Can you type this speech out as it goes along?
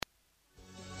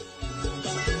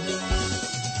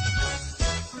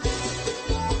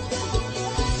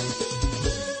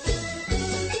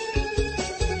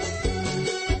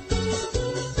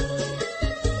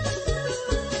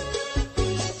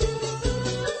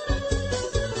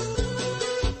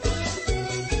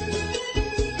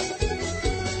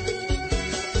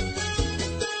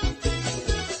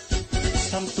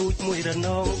น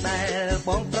องได้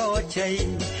บ้องโปรใจ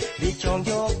วิจอง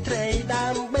ยกเทรดา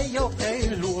มไม่ยกเท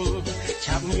ลุง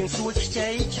ฉับยังสู้ใจ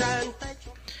ฉัน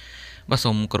บส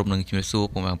มกรมหนึ่งชิมซู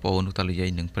ปงบางโปนุตาลียัย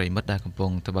หนึ่งปริมัดได้กำป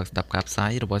งตะบักดับกับไซ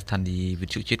ระบบทันดีวิ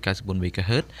จุจิตการสบุนเวกเ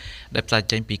ฮิร์ตได้ปลายใ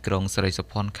จปีกรองสไลส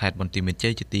ปอนขาดบนตีเมเจ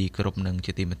จิตีกรมหนึ่ง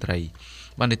จิตีเมตรัย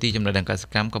บันทีจำนวนดังการส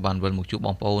กัมกับบานเวลมุกจุบ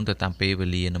องโปนแต่ตามเปเว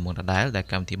ลีนมงได้ได้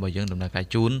การที่บอยยังดำเนินการ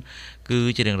จูนคือ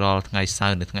จะเรียงรอไงเศร้า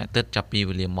หรือไงเติร์ดจับปีเว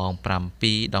ลีมองปรำ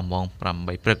ปีดอมมองปรำใบ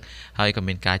ปรึกให้กับเ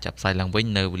ป็นการจับใส่หลังวิ่ง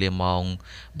เนเวลีมอง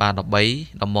บานดอกใบ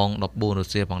ดอมมองดอกบูนหรือ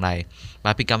เสียบางใดบ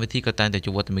าพิการวิธีก็ตามแต่จุ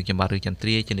ดวัตถุมีจำบารือจันท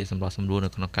รีจันเดสำรวจสำรวจใน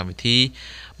ขนมการวิธี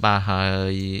บาให้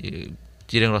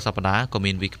จีเรื่องรอสัปดาห์ก็มี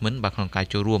วิกมันบาขนมการ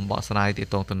โจรวมเบาะสไลด์ติด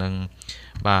ตรงตัวหนึ่ง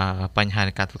บาปัญหาใน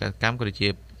การฝึกการกล้ามก็จะ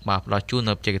บาเราจูนใน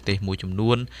เจกเตะมูจำน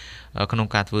วนขนม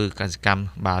การฝึกการกรรม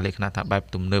บาเล็กขนาดแบบ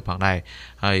ตุ่มเนื้อผักได้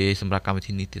ให้สำหรับการวิ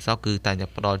ธีนี้ที่ซ้อคือแต่จะ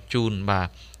เราจูนบา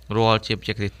รอเจ็บเจ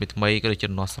กเตะเป็นทำไมก็เลยจ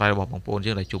นนอสไลด์บอกบางปนเ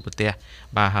รื่องอะไรจูบเตะ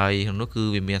บาให้นั่นก็คือ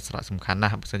วิมีสาระสำคัญนะ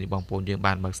ครับสัญญาบางปนเรื่องบ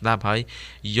างสดาให้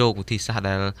โยกวิธีสาไ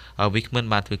ด้วิกมัน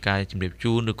บาถือการจำเรียบ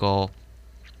จูนหรือก็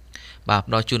บาป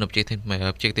ดอยจูนอบเจก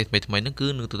ต์ไปทำไมนั่นคือ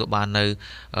นึกตัวบานใน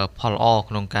พอลออก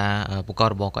นองกาปุกอ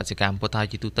ร์บอกกิจกรรมพุทธา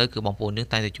จิตุเตอร์คือบางปนนึก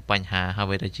ใต้ในจุปัญหาฮาเ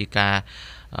วดจิกา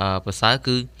ภาษา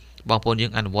คือบางปนยั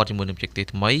งอันวอดจมูกอบเจกต์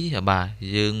ทำไมบ่า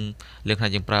ยังเรื่องขนา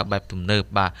ดยังปราแบบตุ่มเนิบ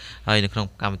บาให้ในขนม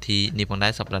กรรมที่นี่บางได้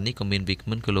สัปดาห์นี้ก็มีวิก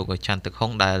มันคือโลกชันตึกห้อ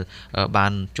งได้บา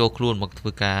นโจครูนมักถื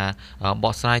อการบอ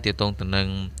สไซต์ติดตรงตัวหนึ่ง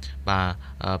บา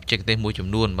เจกต์มวยจ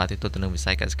ำนวนบาติดตัวตัวหนึ่งวิ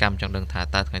สัยกิจกรรมจังเดินถ่าย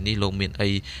ตาทางนี้ลงมีนไอ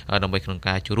ดำไปขนมก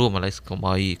ายจูร่วมอะไรก็ม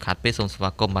อยขาดเป้ส่งสวา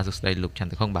กรมมาสุดใดลูกชัน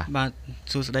ตึกห้องบา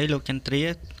สุดใดลูกชันเตรีย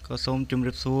ก็ส้มจุ่ม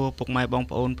ริบซัวปกไม้บอง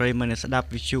ปอนปริมาณสดับ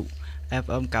วิจุ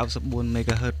FM 94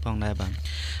 MHz ផងដែរបាទ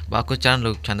បាទក៏ចាន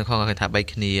លោកច័ន្ទខងគេថា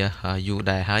3គ្នាយូរ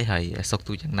ដែរហើយសុក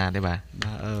ទូយ៉ាងណាដែរបាទ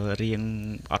រៀង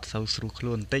អត់សូវស្រួលខ្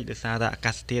លួនបន្តិចដោយសារតែអា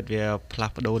កាសធាតុវាផ្លា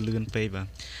ស់ប្ដូរលឿនពេក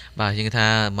បាទយើងថា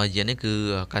មួយរយៈនេះគឺ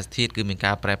អាកាសធាតុគឺមាន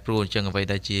ការប្រែប្រួលអញ្ចឹងអ្វី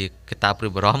ដែលជាកត្តាព្រួ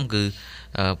យបារម្ភគឺ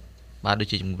បាទដូច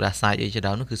ជាជំងឺផ្ដាសាយអីជា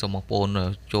ដើមនោះគឺសូមបងប្អូន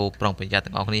ចូលប្រុងប្រយ័ត្ន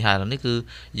ទាំងអស់គ្នាហើយនេះគឺ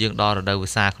យើងដល់រដូវវ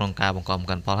ស្សាក្នុងការបង្កកំ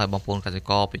កាន់ផលហើយបងប្អូនកសិ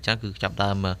ករពីច្រើនគឺចាប់ដើ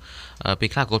មពេល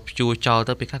ខ្លះក៏ជួចោល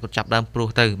ទៅពេលខ្លះក៏ចាប់ដើមព្រោះ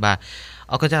ទៅបាទ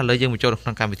អរគុណចាស់ឥឡូវយើងមកចូលក្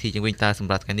នុងកម្មវិធីជាងវិញតើស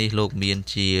ម្រាប់ថ្ងៃនេះលោកមាន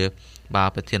ជាបាទ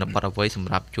ប្រធានបទអ្វីសម្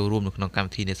រាប់ចូលរួមនៅក្នុងកម្ម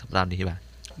វិធីនេះសប្តាហ៍នេះ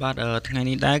បាទថ្ងៃ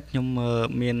នេះដែរខ្ញុំ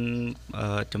មាន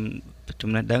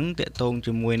ចំណេះដឹងទាក់ទង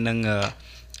ជាមួយនឹង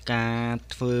ការ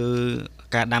ធ្វើ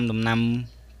ការដាំដំណាំ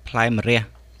ផ្លែម្រះ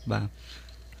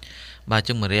បាទ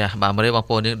ចឹងម្រះបង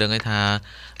ប្អូនយើងដឹងហើយថា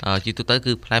ជាទូទៅ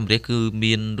គឺផ្លែម្រះគឺ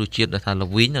មានរសជាតិដែលថាល្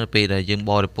វីងនៅពេលដែលយើង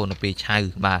បរិភោគនៅពេលឆៅ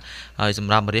បាទហើយស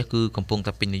ម្រាប់ម្រះគឺកំពុង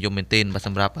តែពេញនិយមមែនទែនបាទស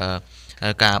ម្រាប់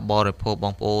ការបរិភោគប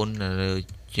ងប្អូន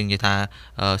ជាងនិយាយថា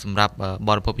សម្រាប់ប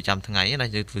រិភោគប្រចាំថ្ងៃណា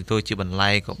យើងធ្វើជាបន្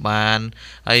លែក៏បាន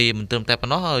ហើយមិនត្រឹមតែប៉ុ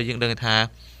ណ្ណោះយើងដឹងថា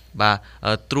បាទ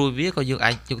ត្រួយវាក៏យើង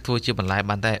អាចយកធ្វើជាបន្លែ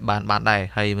បានដែរ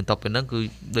ហើយបន្ទាប់ពីហ្នឹងគឺ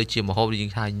ដូចជាម្ហូបយើ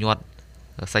ងថាញាត់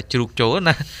សាច់ជ្រូកចូល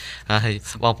ណាហើយ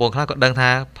បងប្អូនខ្លះក៏ដឹងថា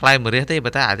ផ្លែម្រះទេ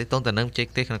ប៉ុន្តែអាចទៅទៅនឹងចេក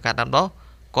ទេក្នុងការដាំដុះ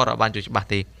គាត់អត់បានជួយច្បាស់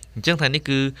ទេអញ្ចឹងថ្ងៃនេះ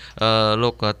គឺលោ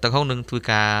កទឹកហុងនឹងធ្វើ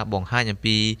ការបង្ហាញអំ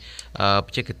ពីប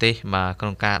ច្ចេកទេសមកក្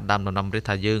នុងការដាំដំណាំម្រះ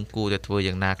ថាយើងគួរតែធ្វើ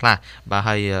យ៉ាងណាខ្លះបាទ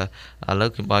ហើយឥឡូវ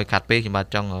ខ្ញុំបើកាត់ពេកខ្ញុំបាទ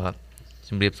ចង់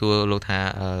ជំរាបសួរលោកថា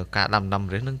ការដាំដំណាំ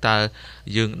ម្រះនឹងតើ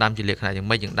យើងដាំជាលក្ខណៈយ៉ាង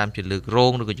ម៉េចយើងដាំជាលើករ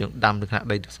ងឬក៏យើងដាំលក្ខណៈ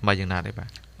ដីស្មៅយ៉ាងណាដែរបា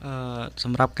ទស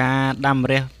ម្រាប់ការដាំម្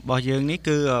រះរបស់យើងនេះ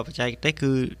គឺបច្ចេកទេស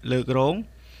គឺលើករង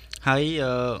ហើយ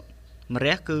ម្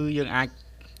រះគឺយើងអាច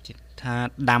ថា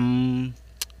ដាំ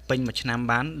ពេញមួយឆ្នាំ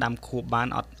បានដាំខួបបាន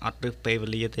អត់រើសពេលវេ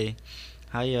លាទេ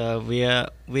ហើយ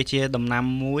វាជាដំណាំ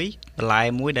មួយបន្លែ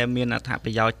មួយដែលមានអត្ថប្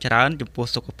រយោជន៍ច្រើនចំពោះ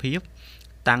សុខភាព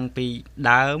តាំងពី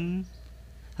ដើម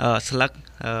ស្លឹក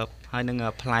ហើយនឹង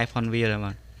ផ្លែផនវា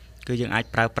បាទគឺយើងអាច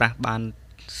ប្រើប្រាស់បាន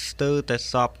ស្ទើរតែ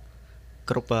សព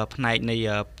គ្រប់ផ្នែកនៃ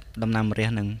ដំណាំម្រះ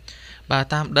ហ្នឹងបាទ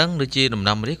តាមដឹងដូចជាដំ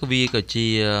ណាំម្រះក៏វាក៏ជា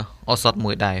ឱសថ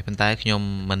មួយដែរប៉ុន្តែខ្ញុំ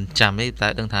មិនចាំទេតែ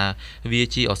ដឹងថាវា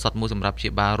ជាឱសថមួយសម្រាប់ព្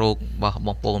យាបាលរោគរបស់ប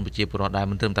ងប្អូនប្រជាពលរដ្ឋដែរ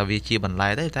មិនត្រឹមតែវាជាបន្លែ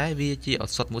ទេតែវាជាឱ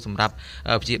សថមួយសម្រាប់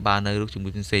ព្យាបាលនៅរោគជំងឺ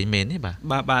ផ្សេងៗមែនទេ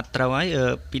បាទត្រូវហើយ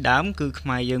ពីដើមគឺខ្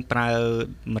មែរយើងប្រើ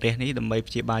ម្រះនេះដើម្បី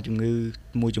ព្យាបាលជំងឺ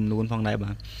មួយចំនួនផងដែរ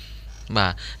បាទ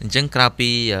អញ្ចឹងក្រៅពី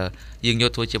យើងយ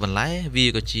កធ្វើជាបន្លែវា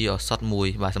ក៏ជាឱសថមួយ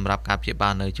បាទសម្រាប់ការព្យាបា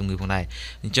លនៅជំងឺផងដែរ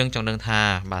អញ្ចឹងចង់ដឹងថា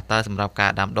បាទតើសម្រាប់កា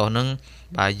រដាំដុះហ្នឹង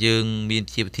បាទយើងមាន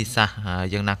ជាវិធីសាស្ត្រ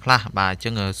យ៉ាងណាខ្លះបាទអញ្ចឹ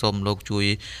ងសូមលោកជួយ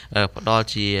ផ្ដល់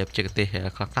ជាបច្ចេកទេស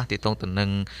ខ្លះៗទាក់ទងទៅនឹង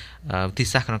វិធី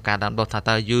សាស្ត្រក្នុងការដាំដុះថា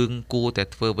តើយើងគួរតែ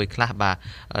ធ្វើអ្វីខ្លះបាទ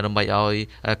ដើម្បីឲ្យ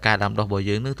ការដាំដុះរបស់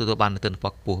យើងនឹងទទួលបានទិន្នផ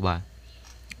លខ្ពស់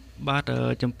បាទ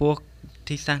ចំពោះវិ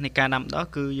ធីសាស្ត្រនៃការដាំដុះ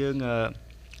គឺ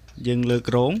យើងលើ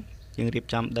ករងយើងរៀប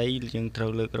ចំដីយើងត្រូ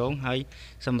វលើករងហើយ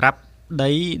សម្រាប់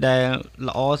ដីដែល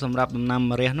ល្អសម្រាប់ដំណាំ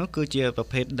ម្រះនោះគឺជាប្រ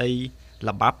ភេទដី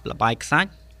ល្បាប់ល្បាយខ្សា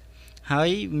ច់ហើយ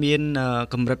មាន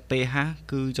កម្រិត pH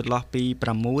គឺចន្លោះពី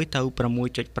6ទៅ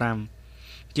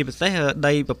 6.5 ជាពិសេស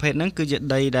ដីប្រភេទហ្នឹងគឺជា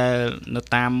ដីដែលនៅ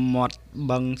តាមមាត់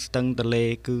បឹងស្ទឹងទន្លេ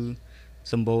គឺ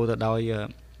សម្បូរទៅដោយ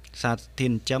សារធាតុចិ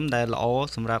ញ្ចឹមដែលល្អ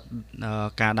សម្រាប់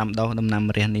ការដាំដុះដំណាំ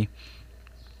ម្រះនេះ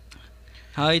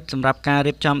ហើយសម្រាប់ការ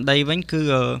រៀបចំដីវិញគឺ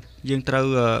យើងត្រូវ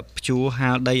ភ្ជួរហា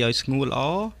លដីឲ្យស្ងួតល្អ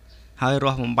ហើយ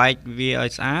រាស់បំបែកវាឲ្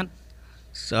យស្អាត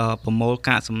ប្រមូល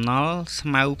កាកសំណល់ស្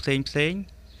មៅផ្សេង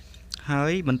ហើ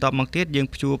យបន្ទាប់មកទៀតយើង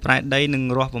ភ្ជួរប្រែដីនិង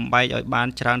រាស់បំបែកឲ្យបាន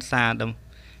ច្រើនសា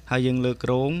ហើយយើងលើក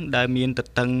រងដែលមានទ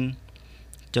ទឹង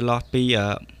ចន្លោះពី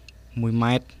1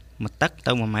 ម៉ែត្រមួយទឹក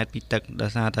ទៅ1 ម៉ែត្រពីទឹកដោ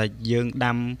យសារតែយើង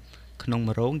ដាំក្នុង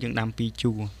មួយរងយើងដាំ2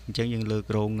ជួរអញ្ចឹងយើងលើក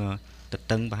រងទ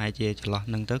ទឹងប្រហែលជាចន្លោះ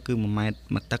ហ្នឹងទៅគឺ1 ម៉ែត្រ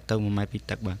មួយទឹកទៅ1 ម៉ែត្រពី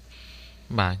ទឹកបាទ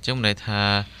អញ្ចឹងន័យថា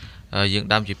យើង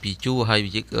ដាំជា2ជួរហើយ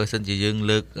សិនជាយើង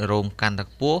លើករងកាន់តែ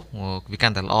ខ្ពស់វាកា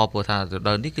ន់តែល្អព្រោះថារ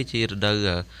ដូវនេះគឺជារដូវ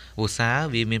វស្សា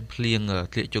វាមានភ្លៀង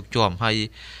ធ្លាក់ជោគជាំហើយ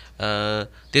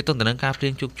ទាក់ទងទៅនឹងការភ្លៀ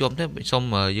ងជោគជាំទេសូម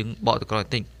យើងបកទៅក្រោយប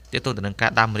ន្តិចទាក់ទងទៅនឹងកា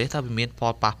រដាំម្រះថាវាមានផ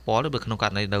លប៉ះពាល់ឬក្នុងក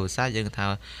រណីរដូវវស្សាយើងថា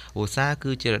វស្សា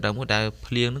គឺជារដូវមួយដែល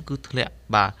ភ្លៀងនឹងគឺធ្លាក់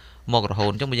មករហូត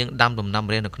អញ្ចឹងបើយើងដាំដំណាំ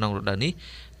ម្រះនៅក្នុងរដូវនេះ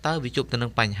តើវាជួបទៅនឹង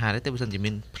បញ្ហាទេបើសិនជា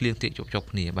មានភ្លៀងធ្លាក់ជោគ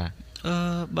គ្នាបាទ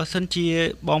បើសិនជា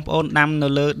បងប្អូនដាំនៅ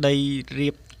លើដីរា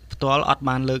បផ្ទាល់អត់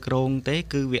បានលើករងទេ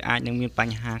គឺវាអាចនឹងមានប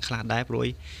ញ្ហាខ្លះដែរព្រោះ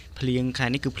ភ្លៀងខែ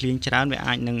នេះគឺភ្លៀងច្រើនវា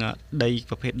អាចនឹងដី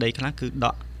ប្រភេទដីខ្លះគឺដ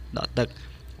ក់ទឹក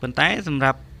ប៉ុន្តែសម្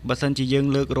រាប់បើសិនជាយើង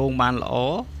លើករងបានល្អ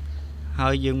ហើ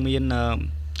យយើងមាន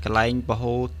កន្លែងប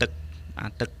ហូរទឹក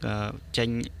ចេញ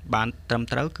បានត្រឹម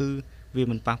ត្រូវគឺវា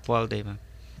មិនប៉ះពាល់ទេ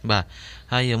បាទ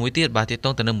ហើយមួយទៀតបាទទាក់ទ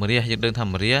ងទៅនឹងម្រះយើងដឹងថា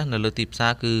ម្រះនៅលើទីផ្សា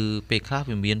រគឺពេលខ្លះ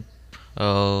វាមាន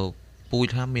ពូជ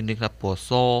ថាមានលក្ខណៈពណ៌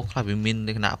សខ្លះវាមានល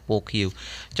ក្ខណៈពណ៌ខៀវ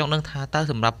ចង់ដឹងថាតើ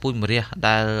សម្រាប់ពូជម្រះ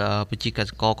ដែលប្រជាក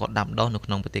សិករក៏ដាំដុះនៅក្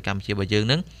នុងប្រទេសកម្ពុជារបស់យើង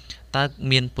នឹងតើ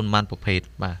មានប៉ុន្មានប្រភេទ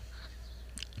បាទ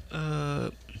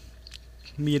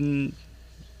មាន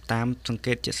តាមសង្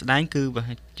កេតជាក់ស្ដែងគឺប្រ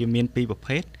ហែលជាមាន2ប្រ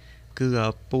ភេទគឺ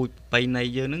ពូជបៃណី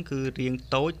យើងនឹងគឺរាង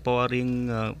តូចពណ៌រាង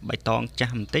បៃតងចា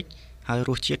ស់បន្តិចហើយ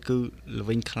រសជាតិគឺល្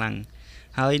វីងខ្លាំង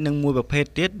ហើយនឹងមួយប្រភេទ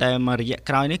ទៀតដែលមករយៈ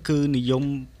ក្រោយនេះគឺនិយម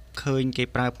ឃើញគេ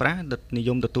ប្រើប្រាស់និយ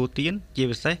មទទួលទានជា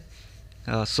ពិសេស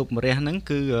ស៊ុបម្រះហ្នឹង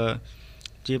គឺ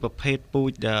ជាប្រភេទពូ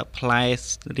ជផ្លែ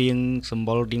រាងសម្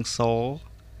បុររាងស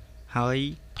ហើយ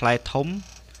ផ្លែធំ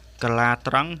កាឡា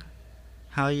ត្រង់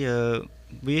ហើយ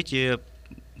វាជា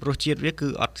រសជាតិវាគឺ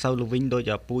អត់សូវល្វីងដូ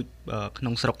ចពូជក្នុ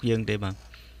ងស្រុកយើងទេបាទ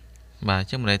អញ្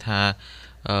ចឹងមានន័យថា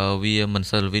វាមិន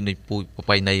សូវល្វីងដូចពូជប្រ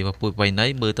ពៃណីពូជប្រពៃណី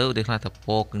មើលទៅដូចខ្លះតែព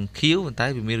ណ៌គខៀវតែ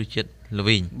វាមានរសជាតិល្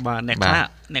វីងបាទអ្នក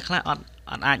ខ្លះអត់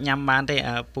អាចញ៉ាំបានទេ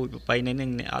ពូជប្រពៃណី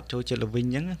នេះអត់ចូលចិត្តល្វីងអ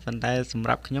ញ្ចឹងប៉ុន្តែសម្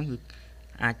រាប់ខ្ញុំគឺ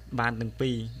អាចបានទាំងពី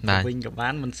រល្វីងក៏បា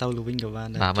នមិនសូវល្វីងក៏បាន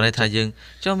ដែរបាទមានន័យថាយើង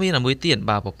ចុះមានមួយទៀត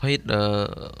បាទប្រភេទ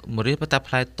ម្រះប៉ុន្តែ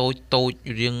ផ្លែតូច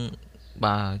រៀង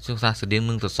បាទជើងសាស្ត្ររៀង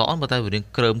នឹងសសអប៉ុន្តែវារៀង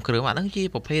គ្រើមអាហ្នឹងជា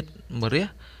ប្រភេទម្រះ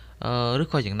ឬ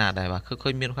ក៏យ៉ាងណាដែរបាទឃើ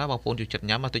ញមានខ្លះបងប្អូនចូលចិត្ត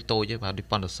ញ៉ាំតូចទេបាទដូច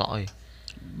ប៉ុនសសអី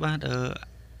បាទ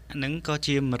ហ្នឹងក៏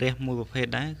ជាម្រះមួយប្រភេទ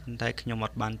ដែរប៉ុន្តែខ្ញុំអ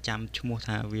ត់បានចាំឈ្មោះ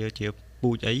ថាវាជាពូ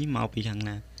ជអីមកពីខាង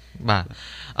ណាបាទ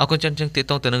អរគុណច្រើនជាងទាក់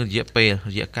ទងទៅនឹងរយៈ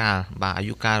កាលបាទអា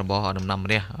យុកាលរបស់ដំណាំ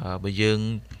ម្រះបើយើង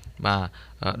បាទ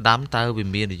ដាំតើវា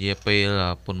មានរយៈពេល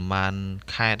ប៉ុន្មាន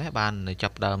ខែដែរបានចា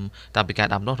ប់ដើមតាមពីការ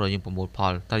ដាំដុះរយយើងប្រមូលផ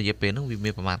លតើរយៈពេលហ្នឹងវាមា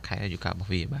នប្រហែលខែអាយុកាលរប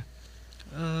ស់វាបាទ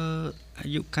អា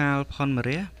យុកាលផលម្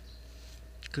រះ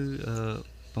គឺ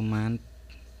ប្រហែល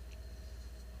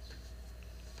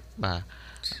បាទ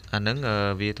អាហ្នឹង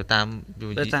វាទៅតាម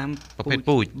ប្រភេទ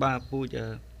ពូជបាទពូជ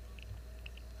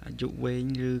អាយុវែង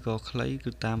ឬក៏ខ្លី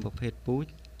គឺតាមប្រភេទពូជ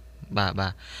បាទ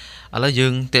ឥឡូវយើ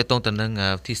ងតេតងទៅនឹង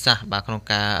វិធីសាស្ត្របាទក្នុង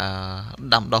ការ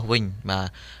ដាំដុះវិញបាទ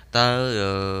តើ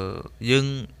យើង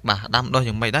បាទដាំដុះ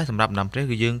យ៉ាងម៉េចដែរសម្រាប់ដំណាំម្រះ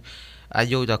គឺយើងអាច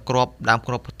យកទៅគ្រាប់ដើម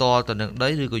គ្រាប់ផ្ទាល់ទៅនឹងដី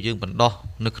ឬក៏យើងបណ្ដោះ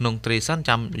នៅក្នុងទ្រេសិន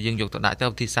ចាំយើងយកទៅដាក់ទៅ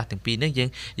វិធីសាស្ត្រទាំងពីរនេះ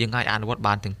យើងអាចអនុវត្ត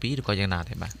បានទាំងពីរឬក៏យ៉ាងណា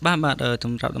ទេបាទស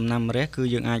ម្រាប់ដំណាំម្រះគឺ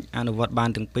យើងអាចអនុវត្តបាន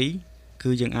ទាំងពីរ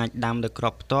គឺយើងអាចដាំដោយគ្រា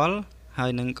ប់ផ្ទាល់ហើ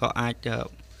យនឹងក៏អាច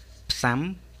ផ្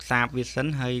សាបវាសិន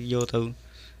ហើយយកទៅ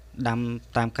ដាំ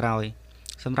តាមក្រោយ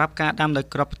សម្រាប់ការដាំដោយ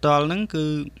គ្រាប់ផ្ទាល់ហ្នឹងគឺ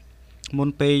មុន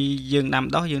ពេលយើងដាំ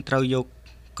ដុះយើងត្រូវយក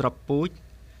គ្រាប់ពូជ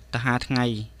ទៅហាលថ្ងៃ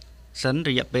សិន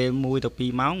រយៈពេល1ទៅ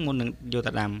2ម៉ោងមុននឹងយក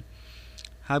ទៅដាំ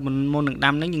ហើយមុននឹង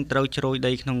ដាំហ្នឹងយើងត្រូវជ្រោយ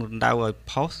ដីក្នុងរណ្ដៅឲ្យ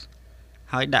ផុស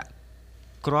ហើយដាក់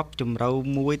គ្រាប់ជម្រៅ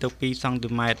1ទៅ2សង់ទី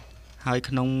ម៉ែត្រហើយ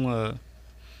ក្នុង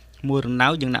មួយរណ្ដៅ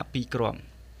យើងដាក់2គ្រាប់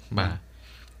បាទ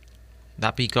ដា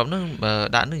ក់2គ្រាប់ហ្នឹង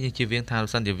ដាក់ហ្នឹងយើងជៀសវាងថា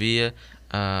សិនជាវា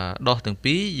ដោះទាំង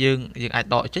ពីរយើងអាច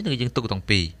ដកចេញឬយើងទុកទាំង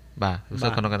ពីរបាទ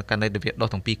ក្នុងករណីដែលវាដោះ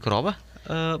ទាំងពីរគ្រាប់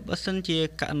បើសិនជា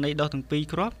ករណីដុះទាំងពីរ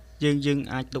គ្រាប់យើង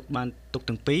អាចទុកបានទុក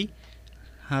ទាំងពីរ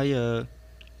ហើយ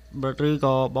ឬ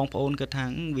ក៏បងប្អូនគិតថា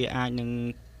វាអាចនឹង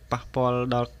ប៉ះពាល់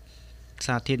ដល់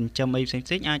សារធាតុចិញ្ចឹមអីផ្សេ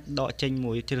ងៗអាចដកចេញ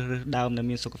មួយជ្រើសរើសដើមដែល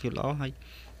មានសុខភាពល្អហើយ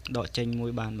ដកចេញមួ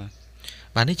យបាន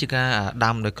បាទនេះជាការ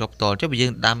ដាំដោយគ្រាប់តលចុះបើយើ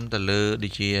ងដាំទៅលើដូ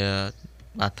ចជា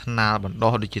ថ្នាលបណ្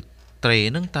ដោះដូចជាត្រេ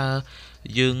ហ្នឹងតើ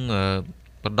យើង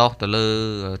បណ្ដោះទៅលើ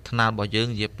ថ្នាលរបស់យើង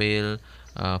រយៈពេល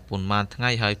ប៉ុន្មានថ្ងៃ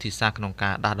ហើយទីសាក្នុងកា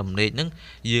រដាស់ដំណេកហ្នឹង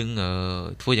យើង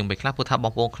ធ្វើយ៉ាងម៉េចខ្លះព្រោះថាប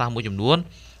ងប្អូនខ្លះមួយចំនួន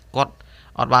គាត់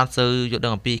អត់បានសូវយល់ដឹ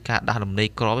ងអំពីការដាស់ដំណេក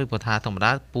ក្របទេព្រោះថាធម្ម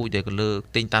តាពូជដែលលើ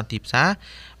ទិញតាមទីផ្សារ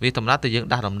វាធម្មតាទៅយើង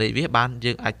ដាស់ដំណេកវាបាន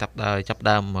យើងអាចចាប់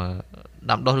ដើម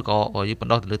ដាំដុះឬក៏យើងប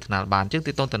ណ្ដុះទៅលើថ្នាលបានអញ្ចឹង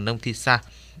ទីតងទៅនឹងទីសា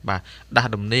បាទដាស់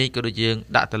ដំណេកក៏ដូចយើង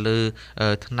ដាក់ទៅលើ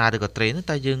ថ្នាលឬក៏ត្រេហ្នឹង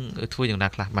តែយើងធ្វើយ៉ាងណា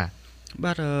ខ្លះបាទ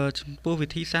ចំពោះវិ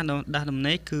ធីសាស្ត្រដាស់ដំ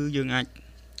ណេកគឺយើងអាច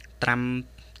ត្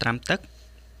រាំទឹក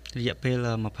រយៈពេល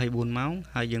24ម៉ោង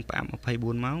ហើយយើងផ្អាប់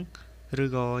24ម៉ោងឬ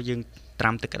ក៏យើងត្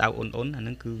រាំទឹកក្តៅអ៊ុនៗអាហ្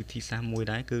នឹងគឺវិធីសាស្ត្រមួយ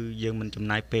ដែរគឺយើងមិនចំ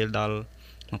ណាយពេលដល់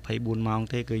24ម៉ោង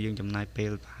ទេគឺយើងចំណាយពេ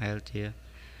លប្រហែលជា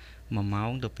1ម៉ោ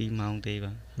ងទៅ2ម៉ោងទេ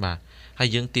បាទហើយ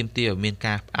យើងទៀមទាឲ្យមាន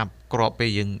ការផ្អាប់ក្របពេល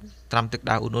យើងត្រាំទឹកក្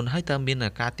តៅអ៊ុនៗហើយតើមាន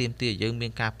ការទៀមទាយើងមា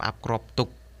នការផ្អាប់ក្របទុក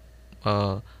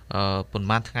ប៉ុន្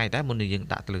មានថ្ងៃដែរមុននឹងយើង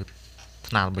ដាក់ទៅលើ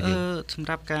ថ្នាលរបស់យើងសម្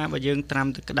រាប់ការបើយើងត្រាំ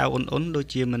ទឹកក្តៅអ៊ុនៗដូច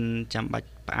ជាមិនចាំបាច់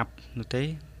ផ្អាប់នោះទេ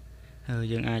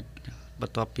យើងអាចប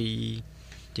ន្ទាប់ពី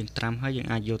យើងត្រាំហើយយើង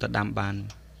អាចយកទៅដាំបាន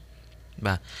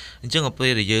បាទអញ្ចឹងពេ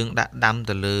លដែលយើងដាក់ដាំ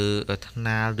ទៅលើថ្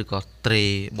នាលឬក៏ត្រេរ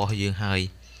បស់យើងហើយ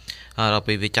ដល់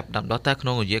ពេលវាចាប់ដាំដុះតើក្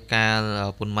នុងរយៈកាល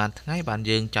ប៉ុន្មានថ្ងៃបាន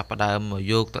យើងចាប់ផ្ដើម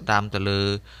យកទៅដាំទៅ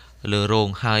លើរង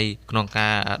ហើយក្នុងកា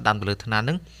រដាំទៅលើថ្នាលហ្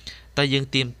នឹងតើយើង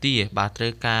ទៀមទាបាទត្រូ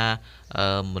វការ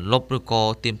ម្លប់ឬក៏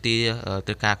ទៀមទា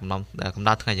ត្រូវការកំណ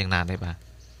ត់ថ្ងៃយ៉ាងណាដែរបាទ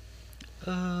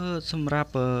សម្រា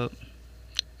ប់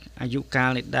អាយុកាល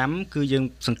នៃដាំគឺយើង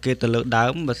សង្កេតទៅលើដើ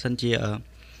មបើសិនជា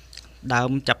ដើ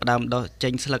មចាប់ដើមដុះចេ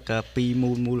ញស្លឹក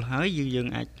2មូលហើយយើង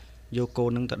អាចយកកូន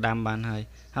នឹងទៅដាំបាន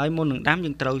ហើយមុននឹងដាំយើ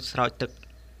ងត្រូវស្រោចទឹក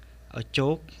ឲ្យជោ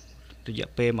គរយៈ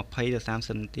ពេល20ទៅ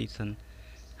30នាទីសិន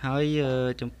ហើយ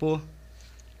ចំពោះ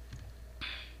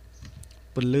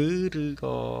ពលឺឬ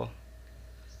ក៏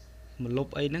ម្ល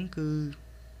ប់អីហ្នឹងគឺ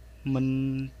មិន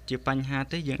ជាបញ្ហា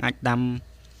ទេយើងអាចដាំ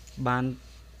បាន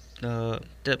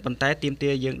ប៉ុន្តែទៀមទា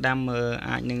យើងដាំ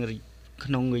អាចនឹង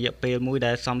ក្នុងរយៈពេលមួយ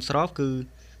ដែលសមស្របគឺ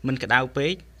មិនក្តៅពេ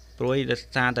កព្រោះដោយ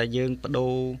សារតែយើង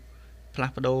ផ្លា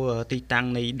ស់ប្ដូរទីតាំង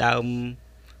នៃដើម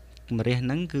ម្រះហ្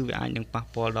នឹងគឺវាអាចនឹងប៉ះ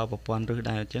ពាល់ដល់ប្រព័ន្ធឫស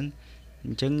ដែរអញ្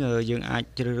ចឹងយើងអាច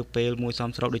ជ្រើសរើសពេលមួយសម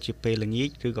ស្របដូចជាពេលល្ងាច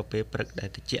ឬក៏ពេលព្រឹកដែល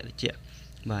ត្រជាក់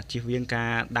បាទជៀសវាងការ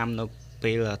ដាំនៅ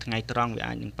ពេលថ្ងៃត្រង់វា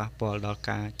អាចនឹងប៉ះពាល់ដល់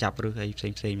ការចាប់ឫសអីផ្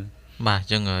សេងបាទអញ្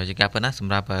ចឹងជាការប៉ុណ្ណាស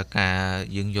ម្រាប់ការ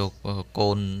យើងយកកូ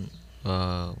ន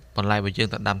បន្លែរបស់យើង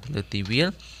ទៅដាំទៅលើទីវាល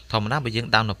ធម្មតាបើយើង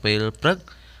ដាំនៅពេលព្រឹក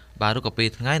បាទឬក៏ពេល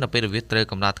ថ្ងៃនៅពេលវាត្រូវ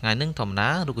កម្ដៅថ្ងៃហ្នឹងធម្មតា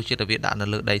ឬក៏ជាតិវាដាក់នៅ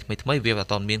លើដីថ្មីវាអ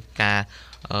ត់មានការ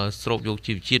ស្រូបយក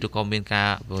ជីវជាតិឬក៏មានការ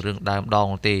រឿងដើមដង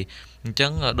ទេអញ្ចឹ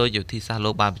ងដោយវិធីសាស្ត្រលោ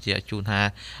កបានបញ្ជាក់ជូនថា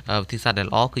វិធីសាស្ត្រដែល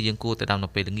ល្អគឺយើងគួរតែដាំនៅ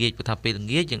ពេលល្ងាចព្រោះថាពេលល្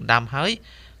ងាចយើងដាំហើយ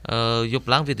យប់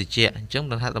ឡើងវាត្រជាក់អញ្ចឹង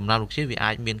ដល់ថាដំណាំរុក្ខជាតិវា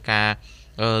អាចមានការ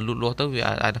លូតលាស់ទៅវា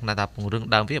អាចថាពង្រឹង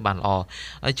ដើមវាបានល្អ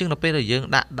ហើយជាងនៅពេលដែលយើង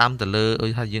ដាក់ដាំទៅលើ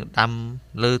ហើយយើងដាំ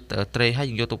លើត្រេហើយ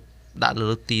យើងយកទៅដាក់លើ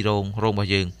ទីរងរបស់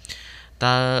យើង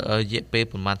តើរយៈពេល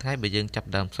ប្រហែលថ្ងៃបើយើងចាប់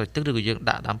ដើមស្រោចទឹកឬក៏យើង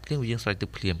ដាក់ដាំភ្លាមយើងស្រោចទឹក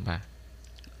ភ្លាមបាទ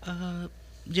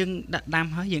យើងដាក់ដាំ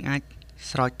ហើយយើងអាច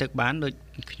ស្រោចទឹកបានដូច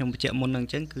ខ្ញុំបញ្ជាក់មុនហ្នឹងអ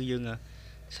ញ្ចឹងគឺយើង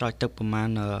ស្រោចទឹកប្រហែល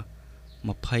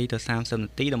20ទៅ30នា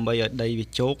ទីដើម្បីឲ្យដីវា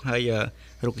ជោគហើយ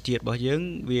រុក្ខជាតិរបស់យើង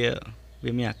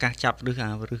វាមានឱកាសចាប់ឫស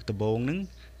ដំបូងហ្នឹង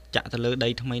ចាក់ទៅលើដី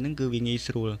ថ្មីហ្នឹងគឺវាងាយ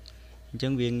ស្រួលអញ្ចឹ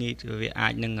ងវាអា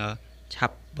ចនឹងឆា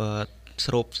ប់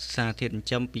ស្រូបសារធាតុចិញ្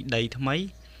ចឹមពីដីថ្មី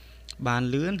បាន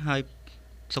លឿនហើយ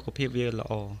សុខភាពវាល្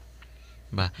អ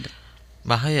បាទ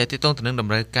ហើយទីតងទៅនឹងត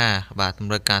ម្រូវការ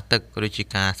ទឹកក៏ដូចជា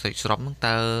ការស្រោចស្រពហ្នឹង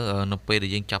តើនៅពេលដែ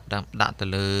លយើងចាប់ដាក់ទៅ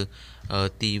លើ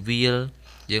ទីវាល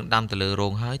យើងដាំទៅលើរ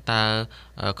ងហើយតើ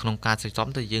ក្នុងការស្រោចស្រព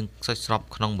ទៅយើងស្រោចស្រព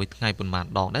ក្នុងមួយថ្ងៃប៉ុន្មាន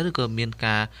ដងដែរឬក៏មាន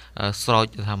ការស្រោច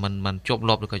ថាมันជាប់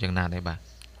លាប់ឬក៏យ៉ាងណាដែរបាទ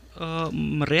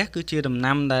ម្រះគឺជាដំ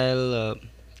ណាំដែល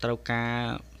ត្រូវការ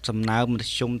សំណើមមធ្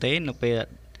យមទេនៅពេល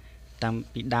តាម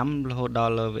ពីដាំរហូតដ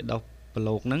ល់វាដុះប្រ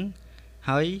ឡូកហ្នឹង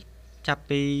ហើយចាប់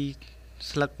ពី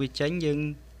ស្លឹកវាចេញយើង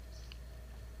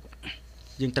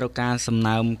ត្រូវការសំ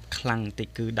ណើមខ្លាំងបន្តិច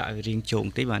គឺដាក់រៀងជោង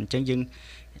តិចបាទអញ្ចឹងយើង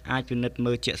អាចពិនិត្យ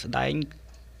មើលជាក់ស្ដែង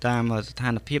តាមស្ថា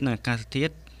នភាពនិងអាកាសធា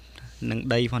តុនិង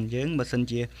ដីផងយើងបើសិន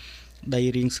ជាដី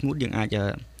រៀងស្ងួតយើងអាច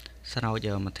ស្រោច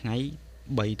មួយថ្ងៃ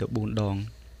3ទៅ4ដង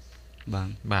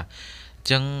បាទអ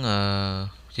ចឹង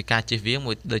ជាការជិះវា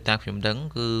មួយដោយតាមខ្ញុំដឹង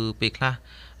គឺពេលខ្លះ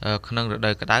ក្នុងរ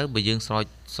ដូវក្តៅបើយើងស្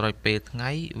រោចពេលថ្ងៃ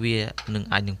វានឹង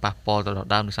អាចនឹងប៉ះពាល់ទៅដល់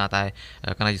ដើមដោយសារតែ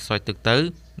កាលណាស្រោចទឹកទៅ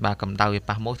បាទកម្ដៅវា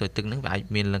ប៉ះមកទៅទឹកហ្នឹងវាអាច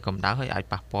មានឡើងកម្ដៅហើយអាច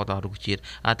ប៉ះពាល់ដល់រុក្ខជាតិ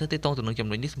ទៅទីតងទៅនឹងចំ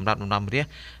ណុចនេះសម្រាប់ដំណាំរះ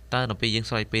តើនៅពេលយើង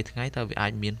ស្រោចពេលថ្ងៃតើវាអា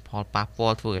ចមានផលប៉ះពា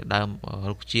ល់ធ្វើឲ្យដើម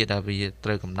រុក្ខជាតិដែលវាត្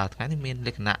រូវកម្ដៅថ្ងៃនេះមានល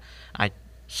ក្ខណៈអាច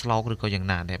ស្លោកឬក៏យ៉ាង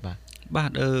ណាដែរបាទ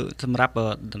សម្រាប់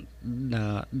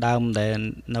ដើមដែល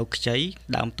នៅខ្ចី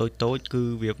ដើមតូចគឺ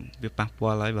វាប៉ះពា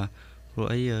ល់ហើយបាទព្រោះ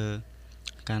អី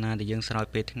កាលណាដែលយើងស្រោច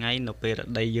ពេលថ្ងៃនៅពេលរ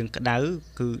ដូវយើងក្តៅ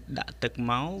គឺដាក់ទឹក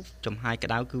មកចំហាយក្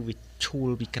តៅគឺវាឈូល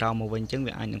ពីក្រោមមកវិញអញ្ចឹង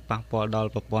វាអាចនឹងប៉ះពាល់ដល់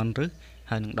ប្រព័ន្ធឫស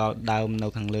ហើយនឹងដល់ដើមនៅ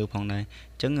ខាងលើផងដែរ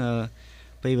អញ្ចឹង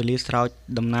ពេលវេលាស្រោច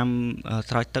ដំណាំ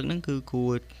ស្រោចទឹកហ្នឹងគឺគួ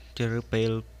រជ្រើសរើសពេល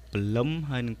ព្រលឹម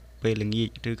ហើយនឹងពេលល្ងាច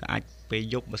ឬក៏អាចពេល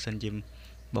យប់បើសិនជា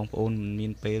បងប្អូនមិនមា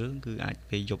នពេលគឺអាច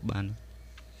ពេលយប់បាន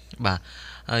បាទ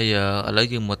ហើយឥឡូវ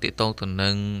យើងមកទាក់ទងទៅនឹ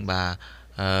ងបាទ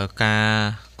ការ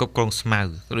គ្រប់គ្រងស្មៅ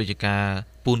ក៏ដូចជាការ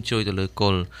ពូនជួយទៅលើគ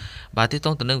ល់បាទទាក់ទ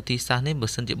ងទៅនឹងវិធីសាស្ត្រនេះបើ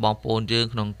សិនជាបងប្អូនយើង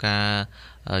ក្នុងការ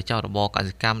ចោទរបរក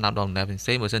សិកម្មតាមដងផ្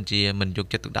សេងបើសិនជាមិនយក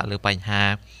ចិត្តទុកដាក់លើបញ្ហា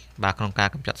បាទក្នុងការ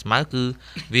កម្ចាត់ស្មៅគឺ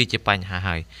វាជាបញ្ហា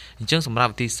ហើយអញ្ចឹងសម្រាប់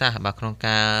វិធីសាស្ត្របាទក្នុង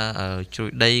ការជួយ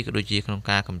ដីក៏ដូចជាក្នុង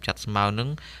ការកម្ចាត់ស្មៅនឹង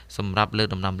សម្រាប់លើ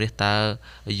ដំណាំរះតើ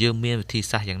យើងមានវិធី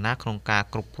សាស្ត្រយ៉ាងណាក្នុងការ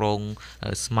គ្រប់គ្រង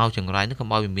ស្មៅចង្រៃនឹងកុំ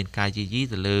ឲ្យវាមានការយាយី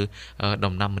ទៅលើ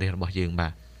ដំណាំរះរបស់យើងបា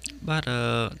ទ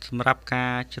សម្រាប់កា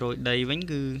រជ្រោយដីវិញ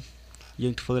គឺយើ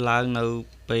ងធ្វើឡើងនៅ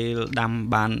ពេលដាំ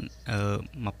បាន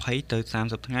20ទៅ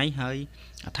30ថ្ងៃហើយ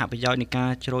អត្ថប្រយោជន៍នៃការ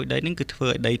ជ្រោយដីនឹងគឺធ្វើ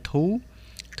ឲ្យដីធូរ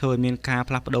ធ្វើឲ្យមានការ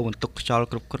ផ្លាស់ប្ដូរបន្ទុកខ្យល់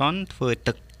គ្រប់គ្រាន់ធ្វើឲ្យ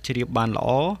ទឹកជ្រាបបានល្អ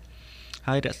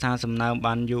ហើយរក្សាសំណើម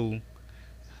បានយូរ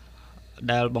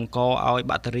ដែលបង្កឲ្យ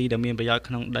បាក់តេរីដែលមានប្រយោជន៍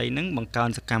ក្នុងដីនឹងបង្កើន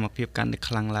សកម្មភាពកាន់តែ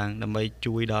ខ្លាំងឡើងដើម្បី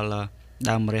ជួយដល់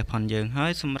ដើមរះផងយើងហើ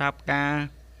យសម្រាប់ការ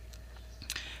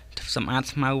សម្អាត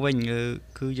ស្មៅវិញ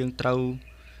គឺយើងត្រូវ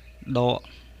ដក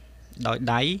ដោយ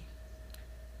ដៃ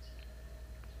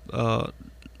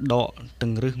ដក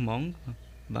ទាំងរឹសហ្មង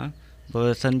បាទបើ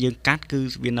សិនយើងកាត់គឺ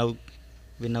វានៅ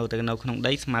ទៅនៅក្នុង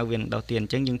ដីស្មៅវានឹងដុះទៀតអ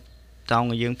ញ្ចឹងយើងតោង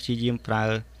ឲ្យយើងព្យាយាមប្រើ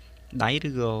ដៃឬ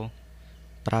ក៏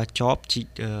ប្រើចបជីក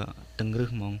ទាំងរឹស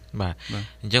ហ្មងបាទ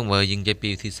អញ្ចឹងបើយើងនិយាយពី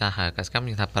វិធីសាស្ត្រកសិកម្ម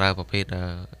យើងថាប្រើប្រភេទ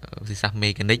វិធីសាស្ត្រមេ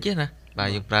កានិកណាបាទ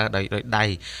យើងប្រើដោយដៃ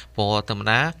ព្រោះធម្ម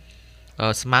តា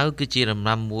ស្មៅគឺជាដំ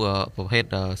ណាំមួយប្រភេទ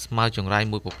ស្មៅចង្រៃ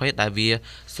មួយប្រភេទដែលវា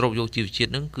ស្រូបយកជីវជាតិ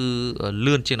ហ្នឹងគឺ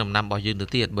លឿនជាងដំណាំរបស់យើងទៅ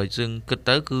ទៀតបើយើងគិត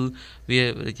ទៅគឺវា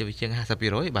ជាជាង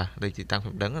 50% បាទដូចជាតាមខ្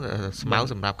ញុំដឹងស្មៅ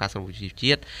សម្រាប់ការស្រូបជីវ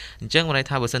ជាតិអញ្ចឹងមិនន័យ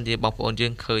ថាបើសិនជាបងប្អូនយើ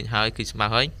ងឃើញហើយគឺស្មៅ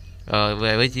ហើយ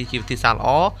វាជាវិធីសាស្ត្រល្អ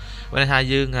បើថា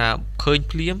យើងឃើញ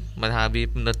ភ្លាមបើថាវា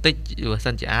នៅតិចបើ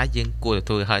សិនជាអាចយើងគួរតែ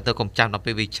ធ្វើហើយទៅកុំចាំដល់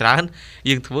ពេលវាច្រើន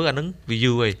យើងធ្វើអានឹងវា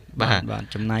យូរហីបាទ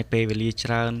ចំណាយពេលវេលាច្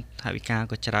រើនថវិកា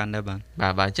ក៏ច្រើនដែរបាទ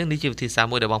អញ្ចឹងនេះជាវិធីសាស្ត្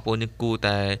រមួយដែលបងប្អូនយើងគួរ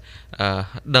តែ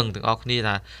ដឹងទាំងអស់គ្នា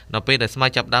ថានៅពេលដែលស្មៅ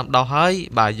ចាប់ដើមដោះហើយ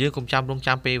បាទយើងកុំចាំរង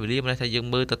ចាំពេលវេលាមិនថាយើង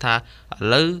មើលទៅថាឥ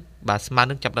ឡូវបាទស្មៅ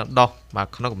នឹងចាប់ដើមដោះបាទ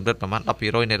ក្នុងកម្រិតប្រហែល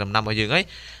 10% នៃដំណាំរបស់យើងហើយ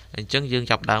អញ្ចឹងយើង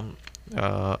ចាប់ដើម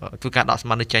ធ្វើការដកស្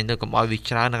មៅនេះចេញទៅកុំឲ្យវា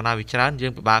ច្រើនដល់ណាវាច្រើនយើ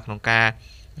ងពិបាកក្នុងការ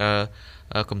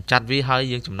កម្ចាត់វាហើយ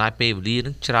យើងចំណាយពេលវេលា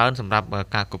នឹងច្រើនសម្រាប់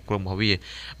ការគ្រប់គ្រងរបស់វា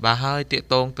បាទហើយតាក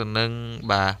តងទៅនឹង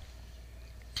បាទ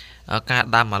ការ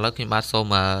ដាំឥឡូវខ្ញុំបាទសូម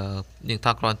យើងថ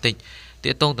តក្រោយបន្តិចតា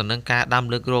កតងទៅនឹងការដាំ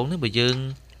លើករងនេះបើយើង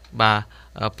បាទ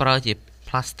ប្រើជា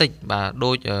ផ្លាស្ទិកបាទ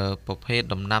ដូចប្រភេទ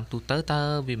ដំណាំទូទៅតើ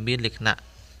វាមានលក្ខណៈ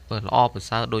ល្អប្រ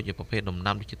សើរដូចជាប្រភេទដំ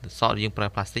ណាំដូចជាសក់យើងប្រើ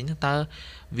ផ្លាស្ទិកហ្នឹងតើ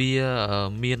វា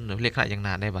មានលក្ខណៈយ៉ាង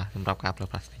ណាដែរបាទសម្រាប់ការប្រើ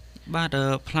ផ្លាស្ទិកបាទ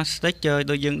ផ្លាស្ទិក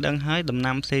ដូចយើងដឹងហើយដំ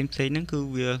ណាំផ្សេងហ្នឹងគឺ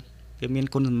វាមាន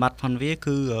គុណសម្បត្តិផងវា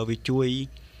គឺវាជួយ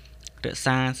រក្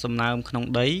សាសំណើមក្នុង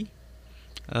ដី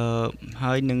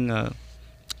ហើយនឹង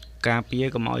ការពារ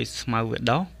កុំឲ្យស្មៅវា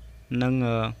ដុះនិង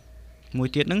មួយ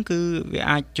ទៀតហ្នឹងគឺវា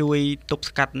អាចជួយទប់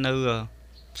ស្កាត់នៅ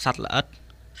សត្វល្អិត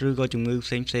ឬក៏ជំងឺផ្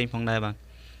សេងផងដែរបាទ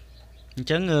អញ្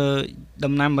ចឹង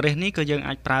ដំណាំម្រះនេះក៏យើង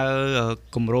អាចប្រើ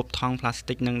គម្របថង់ផ្លាស្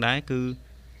ទិកនឹងដែរគឺ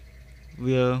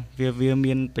វា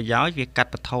មានប្រយោជន៍វាកា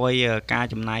ត់បន្ថយការ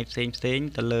ចំណាយផ្សេង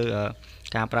ទៅលើ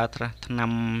ការប្រើប្រាស់ថ្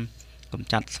នាំកម្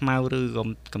ចាត់ស្មៅឬក៏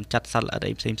កម្ចាត់សត្វល្អិត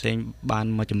អីផ្សេងបាន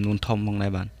មួយចំនួនធំផងដែ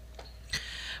របាទ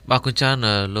គុណច្រើន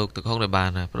លោកទឹកហុងដែលបាន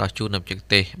ផ្ដល់ជូននៅបច្ចេក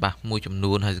ទេសបាទមួយចំ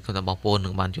នួនហើយសង្ឃឹមថាបងប្អូននឹ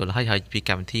ងបានយល់ហើយពី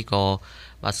កម្មវិធីក៏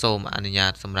បាទសូមអនុញ្ញា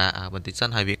តសម្រាប់បន្តិចសិន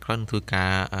ហើយវាក្រោយនឹងធ្វើកា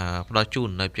រផ្ដល់ជូន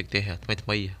នៅបច្ចេកទេសថ្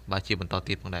មីបាទជាបន្ត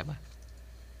ទៀតផងដែរបាទ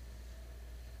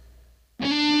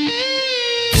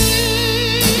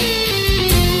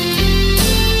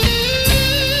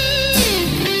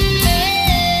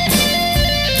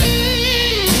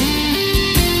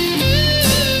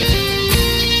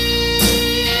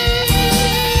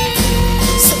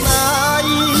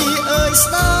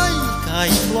ស្ដាយ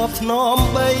ធ្នម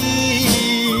បី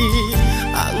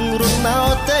អង្គរុណោ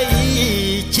តី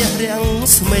ជារាំង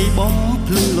ស្មីបំ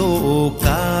ភ្លឺលោ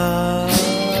កា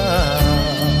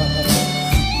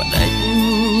បដិញ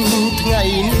ថ្ងៃ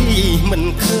នេះមិន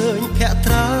ឃើញភក្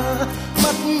ត្រា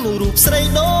បាត់រូបស្រី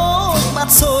ដូចបា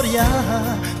ត់សូរិយា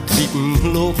ទ្វីប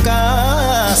លោកា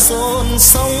សូន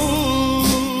សង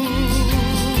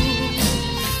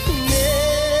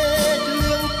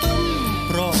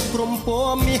ព្រំព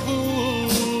ណ៌មាស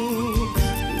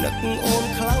នឹកអូន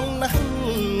ខ្លាំងណាស់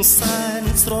សែន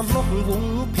ស្រណោះវង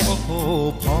ភាំងពោ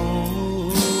ផង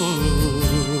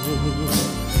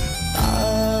តើ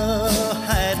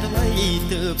ហេតុអ្វី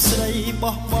ទើបស្រី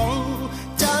បោះបង់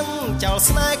ចាំងចោល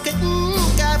ស្នេហ៍កិច្ច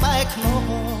កែបែកខ្នង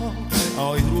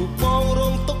ឲ្យរូបបងរ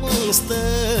ងទុកស្ទើ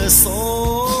រសូ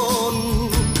ន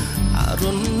អ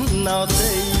រុណណោ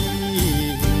តី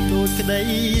ដូចក្តី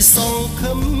សង្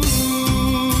ឃឹម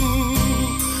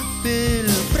ពេល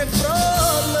ព្រឹកព្រ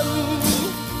លឹម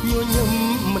ញញឹម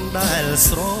មិនដែល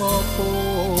ស្រពោ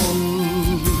ន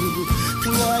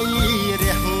ថ្ងៃ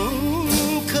រះ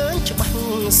ឃើញច្បា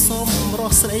ស់សុំរ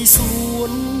ស់ស្រីសួ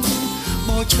នប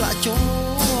ងឆ្លាក់ជា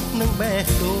ប់នឹងបេះ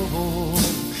ដូង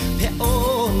ភ័ក្រអូ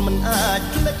នមិនអាច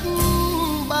ភ្លេច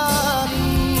បាន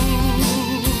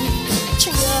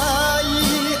ឆ្ងាយ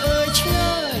អើយឆ្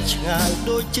ងាយឆ្ងាយ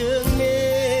ដូចជើងមេ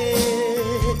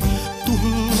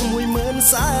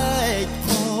10000សែក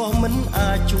ក៏មិន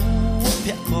អាចជួបភ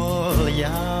ក្ត្រកល្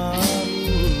យាន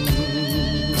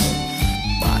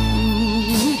បាត់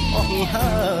អស់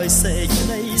ហើយសេចក្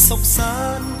តីសុខសា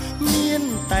ន្តមាន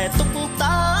តែទុក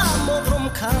តាមករំ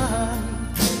ខាន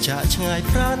ចាកឆ្ងាយ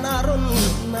ប្រាណអរុណ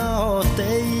ណោ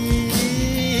ទេ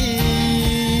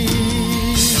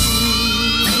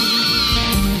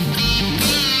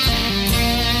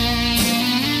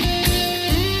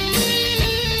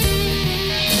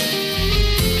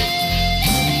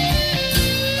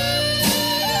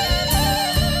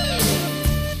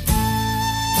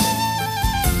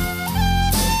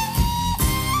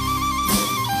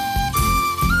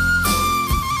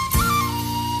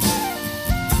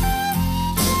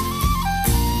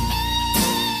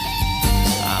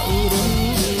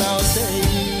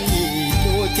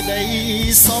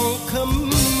សង្ឃឹម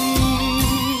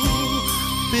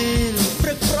ពេលព្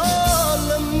រឹកព្រ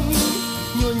លឹម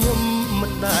ញញឹមមិ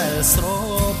នដែលស្រ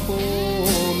ពោ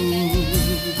ន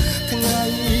ថ្ងៃ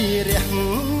រះ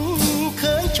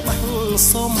ឃើញច្បាស់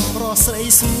សុំរស់ស្រី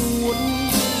ស្ងួន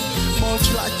បង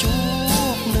ឆ្លាក់ជួ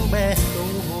បនឹងបេះដូ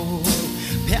ង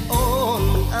ភ័ក្រអូន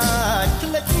មិនអាចភ្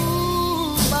លេច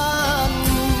បាន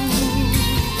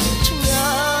ឆ្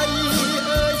ងាយ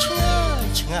អើយឆ្ងាយ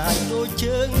ឆ្ងាយដូច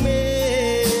ជើងមេ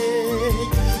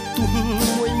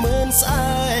10000ស្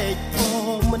អែកក៏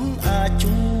មិនអាច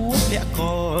ជួបភក្ត្រក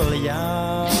ល្យា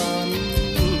ន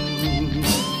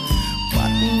បា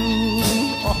ត់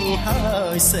អស់ហើ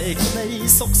យសេចក្តី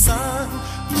សុខសាន្ត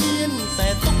មានតែ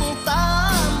ទុកតា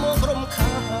មករំ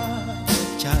ខាន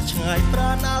ចាឆ្ងាយប្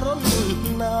រាណអរុណ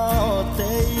ណោ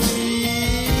ទេ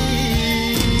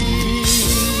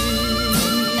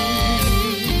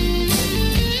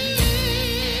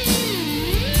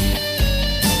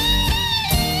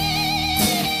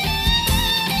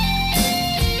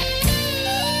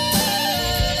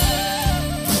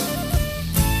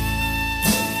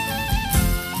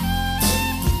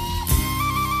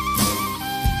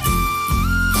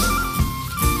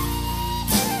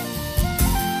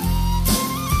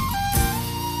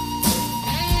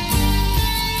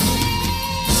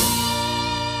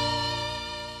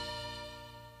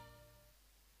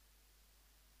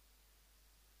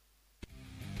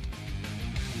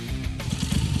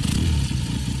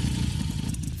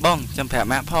បងចាំប្រាប់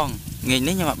ម៉ាក់ផងថ្ងៃ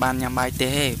នេះខ្ញុំអត់បានញ៉ាំបាយ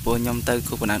ទេព្រោះខ្ញុំទៅ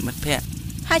គូបណ្ណាមិត្តភ័ក្តិ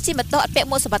ហើយជិះម៉ូតូអត់ពាក់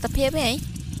មួកសុវត្ថិភាពទេ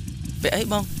ពាក់អី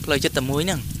បងផ្លូវចិត្តតែមួយ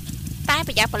ហ្នឹងតែ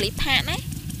ប្រយ័ត្នប៉ូលីសផាកណា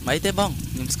មិនទេបង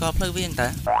ខ្ញុំស្គាល់ផ្លូវវាងតា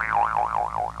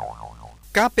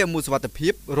ការពាក់មួកសុវត្ថិភា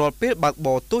ពរាល់ពេលបើកប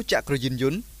រទោះចក្រយានយ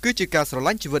ន្តគឺជាការស្រ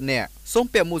ឡាញ់ជីវិតអ្នកសូម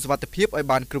ពាក់មួកសុវត្ថិភាពឲ្យ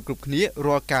បានគ្រប់គ្នា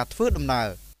រាល់ការធ្វើដំណើរ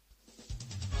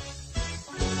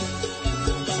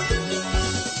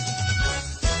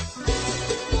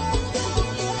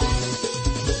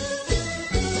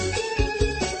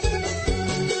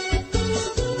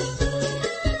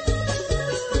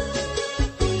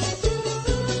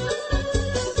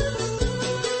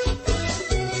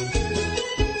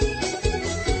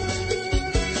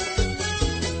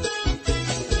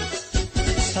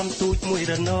ទូចមួយ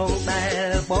រនងដែ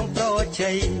លបងប្រ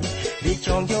ជ័យវាច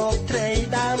ងយកត្រី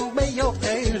ដើម្បីយក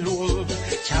ទៅលួង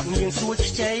ឆាប់មានសួរ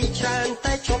ខ្ចីច្រើន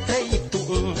តែជាប់ត្រីទុក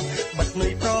បិទនុ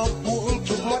យប្រពួង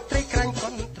ជុំមាត់ត្រីក្រាញ់កុ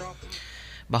នត្រប់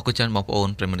បោះគុចាន់បងប្អូន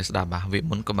ប្រិមត្តស្ដាប់បាទវា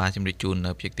មុនក៏បានជំរាបជូន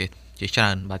នៅភាគទៀតជាច្រើ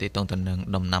នបាទទីតងទៅនឹង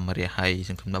ដំណាំម្រះហើយ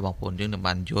សង្ឃឹមថាបងប្អូនយើងនឹង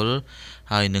បានយល់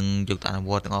ហើយនឹងយកទៅអនុ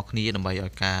វត្តទាំងអស់គ្នាដើម្បីឲ្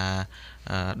យការ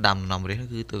ដាំដំណាំម្រះ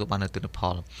គឺទៅបាននៅទិន្នផ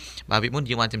លបាទវាមុន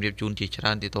យើងបានជំរាបជូនជាច្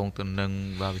រើនទីតងទៅនឹង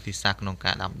វិធីសាស្ត្រក្នុង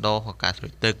ការដាំដុះការស្រោ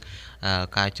ចទឹក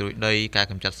ការជ្រោយដីការ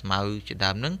កម្ចាត់ស្មៅជា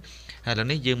ដើមហ្នឹងហើយឥឡូវ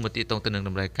នេះយើងមកទីតងទៅនឹងត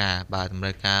ម្រូវការបាទតម្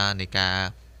រូវការនៃការ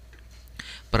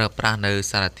ប្រើប្រាស់នៅ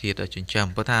សារធាតុចិញ្ចឹម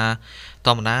ព្រោះថាធ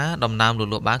ម្មតាដំណាំលូត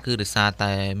លាស់បានគឺដោយសារ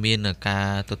តែមានការ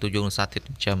ទទួលយកសារធាតុ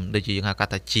ចិញ្ចឹមដូចជាយើងហៅកា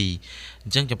ត់ថាជីអ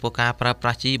ញ្ចឹងចំពោះការប្រើប្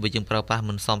រាស់ជីបើយើងប្រើប្រាស់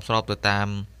មិនសមស្របទៅតាម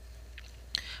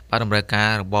បាទតម្រូវកា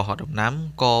ររបស់ដំណាំ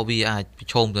ក៏វាអាចប្រ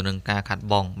ឈមទៅនឹងការខាត់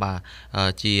បងបាទ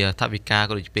ជាថវិកា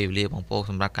ក៏ដូចជាពេលវេលាបងប្អូន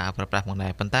សម្រាប់ការប្រើប្រាស់ផងដែ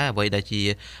រប៉ុន្តែអ្វីដែលជា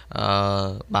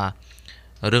បាទ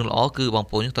រឿងល្អគឺបង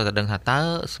ប្អូនត្រូវតែដឹងថាតើ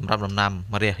សម្រាប់ដំណាំ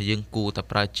ម្រះយើងគួរតែ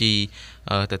ប្រើជី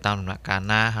ទៅតាមដំណាក់កាល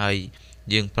ណាហើយ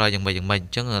យើងប្រើយ៉ាងម៉េចអ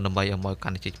ញ្ចឹងដើម្បីឲ្យមកកា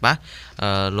ន់តែច្បាស់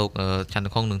លោកច័ន្ទ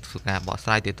ខុងនឹងធ្វើការបកស្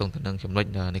រាយទាក់ទងទៅនឹងចំណុច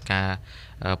នៃការ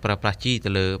ប្រើប្រាស់ជីទៅ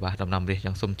លើបាទដំណាំម្រះ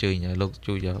យ៉ាងសូមអញ្ជើញលោក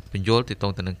ជួយបញ្យល់ទាក់ទ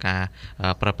ងទៅនឹងការ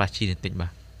ប្រើប្រាស់ជីបន្តិចបា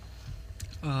ទ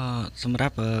សម្រា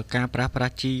ប់ការប្រើប្រា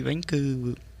ស់ជីវិញគឺ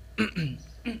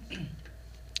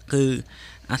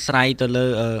អាស្រ័យទៅលើ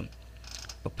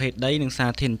ប្រភេទដីនិងសា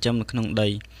រធាតុចិញ្ចឹមនៅក្នុងដី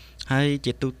ហើយ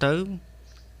ជាទូទៅ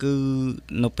គឺ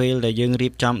នៅពេលដែលយើងរៀ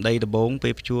បចំដីដំបូងពេ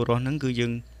លភ្ជួររាស់ហ្នឹងគឺយើ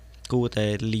ងគួរតែ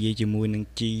លាយជាមួយនឹង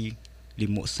ជីលា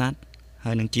មកសត្វ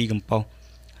ហើយនឹងជីកំប៉ុស្ត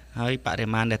ហើយបរិ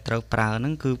មាណដែលត្រូវប្រើហ្នឹ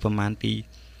ងគឺប្រមាណពី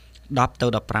10ទៅ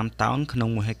15តោនក្នុង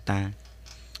1ហិកតា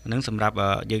ហ្នឹងសម្រាប់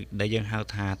យើងហៅ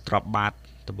ថាទ្រាប់បាត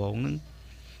ដំបូងហ្នឹង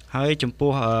ហើយចំ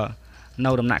ពោះ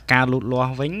នៅដំណាក់កាលលូតលា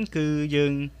ស់វិញគឺយើ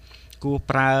ងគួរ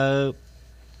ប្រើ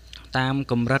តាម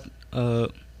កម្រិត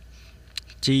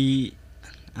ជី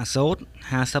អាសូត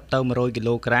50ទៅ100គី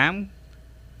ឡូក្រាម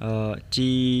ជី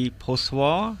ផូស្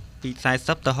វ័រពី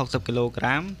40ទៅ60គីឡូក្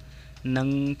រាមនិង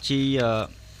ជី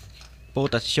ប៉ូ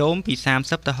តាស្យូមពី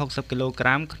30ទៅ60គីឡូក្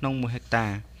រាមក្នុង1ហិកតា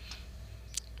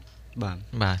បាទ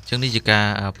អញ្ចឹងនេះជាការ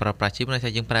ប្រើប្រាស់ជីមិន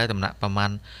ថាយើងប្រើដំណាក់ប្រមាណ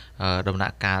ដំណា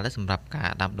ក់កាលសម្រាប់ការ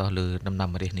ដាំដុះលើដំណាំ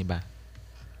ម្រះនេះបាទ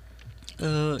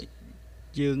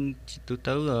យើងទូ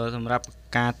ទៅសម្រាប់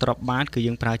ការទ្រាប់បាតគឺ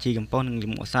យើងប្រើជីកំប៉ុស្តនិងលា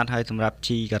មកសត្វហើយសម្រាប់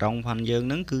ជីការ៉ុងផងយើង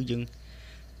ហ្នឹងគឺយើង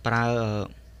ប្រើ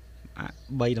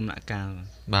3ដំណាក់កាល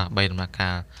បាទ3ដំណាក់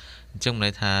កាលអញ្ចឹងមានន័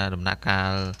យថាដំណាក់កា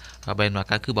ល3ដំណាក់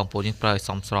កាលគឺបងប្អូនយើងប្រើឲ្យ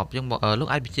សមស្របអញ្ចឹងលោក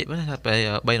អាចបញ្ជាក់បានថា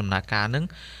3ដំណាក់កាលហ្នឹង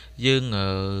យើង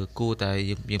គួរតែ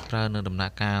យើងប្រើនៅដំណា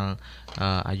ក់កាល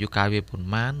អាយុកាលវាប៉ុន្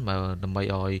មានបើដើម្បី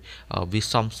ឲ្យវា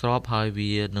សមស្របហើយ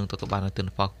វានឹងទទួលបានទិន្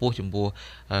នផលខ្ពស់ចំពោះ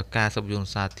ការស្រូបយក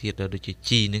សារធាតុដូចជា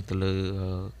ជីនឹងទៅលើ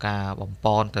ការបំព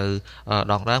ន់ទៅ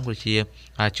ដងដើមគឺជា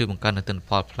ជួយបង្កើនទិន្ន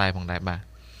ផលផ្លែផងដែរបាទ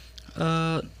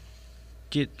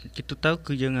ជាទូទៅ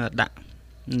គឺយើងដាក់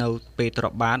នៅពេលទ្រា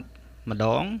ប់បាតម្ដ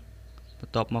ងប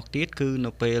ន្ទាប់មកទៀតគឺនៅ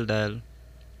ពេលដែល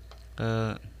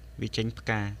វាចេញផ្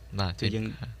កាបាទយើង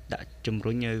ដាក់ជំ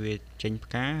រុញឲ្យវាចេញ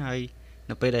ផ្កាហើយ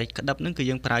នៅពេលដែលក្តឹបហ្នឹងគឺ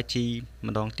យើងប្រើជី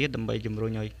ម្ដងទៀតដើម្បីជំរុ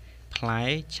ញឲ្យផ្លែ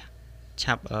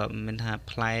ឆាប់មានថា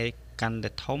ផ្លែកាន់តែ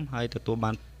ធំហើយទទួល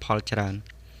បានផលច្រើន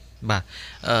បាទ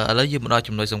ឥឡូវយើងមកដល់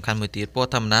ចំណុចសំខាន់មួយទៀតព្រោះ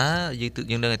ធម្មតាយើ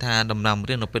ងដឹងថាដំណាំម្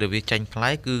រះនៅពេលដែលវាចេញផ្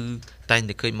លែគឺតែង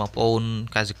តែឃើញបងប្អូន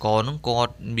កសិករហ្នឹងគា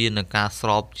ត់មានការស្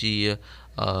រោបជា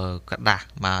กระดาษ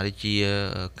បាទដូចជា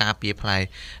ការពារផ្លែ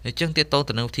អញ្ចឹងទាក់ទង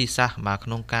ទៅនឹងវិធីសាស្ត្របាទក្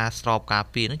នុងការស្រោបការ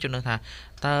ពារហ្នឹងខ្ញុំនឹងថា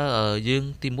តើយើង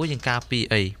ទីមួយយើងការពារ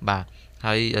អីបាទ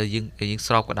ហើយយើង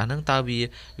ស្រោបกระดาษហ្នឹងតើ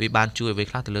វាបានជួយអ្វី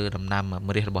ខ្លះទៅលើដំណាំ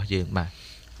ម្រះរបស់យើងបាទ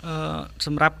ស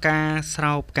ម្រាប់ការស្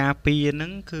រោបការពារហ្នឹ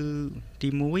ងគឺទី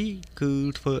1គឺ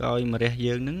ធ្វើឲ្យម្រះ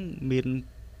យើងហ្នឹងមាន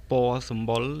ពណ៌សម្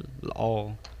បុរល្អ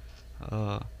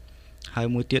ហើយ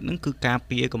មួយទៀតហ្នឹងគឺការ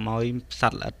ពារកុំឲ្យស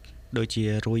ត្វល្អិតដូចជា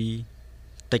រុយ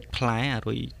តិចផ្លែ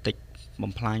រុយតិច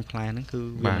បំផ្លាញផ្លែហ្នឹងគឺ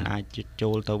វាមិនអាចចូ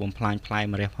លទៅបំផ្លាញផ្លែ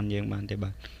ម្រះផងយើងបានទេ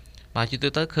បាទជាទូ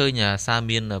ទៅឃើញសារ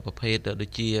មានប្រភេទដូច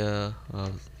ជា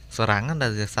សារ៉ាំងដែ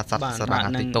លសត្វសារ៉ាំង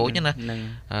តិចតូចណា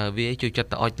វាជួយចិត្ត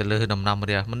ទៅអុចទៅលើដំណាំម្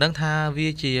រះមិនដឹងថាវា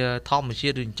ជាធម្មជា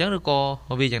តិឬអញ្ចឹងឬក៏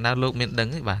វាយ៉ាងណាលោកមានដឹង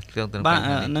ទេបាទហ្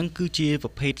នឹងគឺជាប្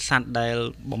រភេទសត្វដែល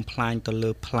បំផ្លាញទៅ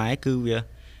លើផ្លែគឺ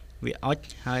វាអុច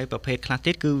ហើយប្រភេទខ្លះ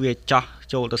ទៀតគឺវាចោះ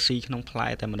ចូលទៅស៊ីក្នុងផ្លែ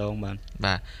តែម្ដងបាទ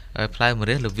ផ្លែម្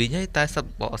រះល្វីងហើយតែស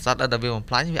ត្វដែលវាបំ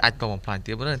ផ្លាញវាអាចក៏បំផ្លាញ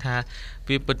ទៀតមិនដឹងថា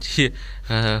វាពិតជា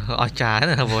អស្ចារ្យ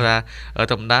ណាព្រោះថា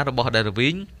ធម្មតារបស់ដែលល្វី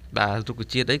ងបាទរុក្ខ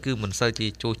ជាតិអីគឺមិនសូវជា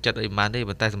ចូលចិត្តអីប៉ុន្មានទេ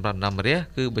ប៉ុន្តែសម្រាប់ដំណាំម្រះ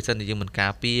គឺបើសិនជាយើងមិនកា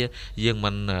រពារយើង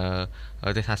មិន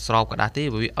ទេថាស្រោបกระดาษទេ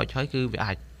វាអុចហើយគឺវា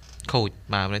អាចខូច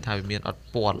បាទមានន័យថាវាមានអត់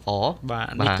ពណ៌ល្អបាទ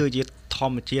នេះគឺជាធ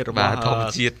ម្មជាតិរ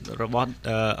បស់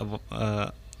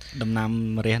ដំណាំ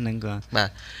ម្រះហ្នឹងក៏ បាទ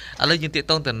ឥឡូវយើងទាក់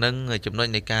ទងទៅនឹងចំណុច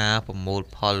នៃការប្រមូល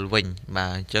ផលវិញបា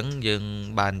ទអញ្ចឹងយើង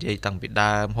បាននិយាយតាំងពី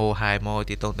ដើមហូរហែមក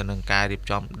ទាក់ទងទៅនឹងការរៀប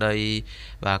ចំដី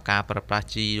បាទការប្រើប្រាស់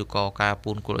ជីឬក៏ការ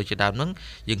ពូនគល់ឲ្យជាដើមហ្នឹង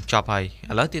យើងចប់ហើយ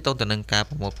ឥឡូវទាក់ទងទៅនឹងការ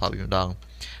ប្រមូលផលវិញម្ដង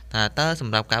ថាតើស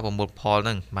ម្រាប់ការប្រមូលផលហ្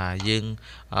នឹងបាទយើង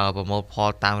ប្រមូលផល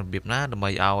តាមរបៀបណាដើម្បី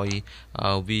ឲ្យ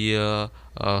វា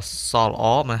សល់ល្អ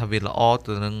មិនថាវាល្អ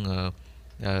ទៅនឹង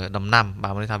ដំណាំបា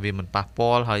ទមានន័យថាវាមិនប៉ះ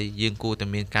ពាល់ហើយយើងគួរតែ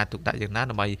មានការទុកដាក់យ៉ាងណា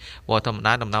ដើម្បីព្រោះធម្ម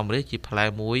តាដំណាំម្រេចជាផ្លែ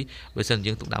មួយបើសិន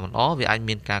យើងទុកដាក់មិនល្អវាអាច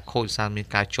មានការខូចសារមាន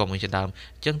ការជាប់មួយជាដើម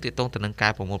អញ្ចឹងទាក់ទងទៅនឹងកា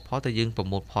រប្រមូលផលតើយើងប្រ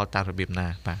មូលផលតាមរបៀបណា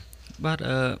បាទ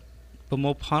ប្រមូ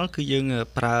លផលគឺយើង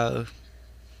ប្រើ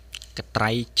កត្រៃ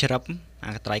ច្រឹប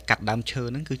អាកត្រៃកាត់ដើមឈើ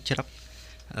ហ្នឹងគឺច្រឹប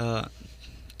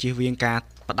ជៀសវាងការ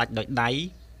ផ្ដាច់ដោយដៃ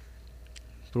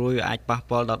ព្រោះវាអាចប៉ះ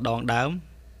ពាល់ដល់ដងដើម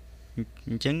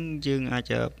អញ្ចឹងយើងអា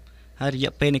ចហើយរ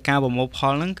យៈពេលនៃការប្រមូលផ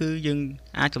លហ្នឹងគឺយើង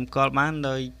អាចសម្គាល់បាន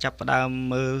ដោយចាប់ផ្ដើម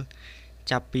មើល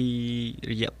ចាប់ពី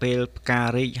រយៈពេលផ្កា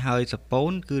រីកហើយសពូ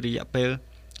នគឺរយៈពេល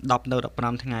10ទៅ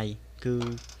15ថ្ងៃគឺ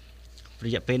រ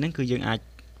យៈពេលហ្នឹងគឺយើងអាច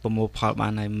ប្រមូលផលបា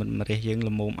នហើយម្រះយើង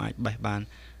ល្មមអាចបេះបាន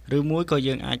ឬមួយក៏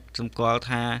យើងអាចសម្គាល់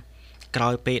ថាក្រោ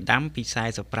យពេលដាំពី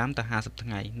45ទៅ50ថ្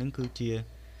ងៃហ្នឹងគឺជា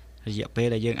រយៈពេល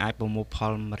ដែលយើងអាចប្រមូលផ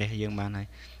លម្រះយើងបាន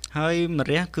ហើយម្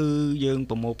រះគឺយើង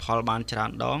ប្រមូលផលបានច្រើ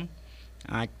នដង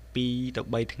អាច2ទៅ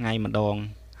3ថ្ងៃម្ដង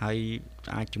ហើយ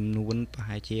អាចចំនួនប្រ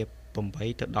ហែលជា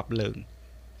8ទៅ10លើក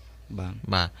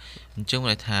បាទអញ្ចឹង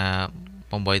ន័យថា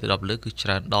8ទៅ10លើកគឺច្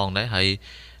រើនដងដែរហើយ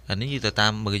នេះគឺទៅតា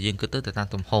មបើយើងគិតទៅតាម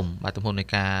ទំហំបាទទំហំនៃ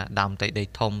ការដាំដី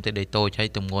ធំដីតូចហើយ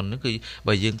ទម្ងន់នេះគឺ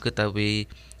បើយើងគិតទៅវា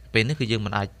ពេលនេះគឺយើងមិ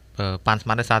នអាចប៉ាន់ស្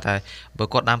មានទេសារតែបើ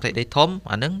គាត់ដាំដីធំ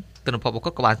អាហ្នឹងទិន្នផលរបស់គា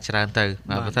ត់ក៏បានច្រើនទៅ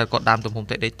បើថាគាត់ដាំទំហំ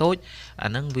ដីតូចអា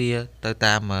ហ្នឹងវាទៅ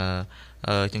តាម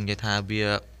ជាងនិយាយថាវា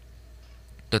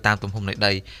ទៅតាមទំហំនៃ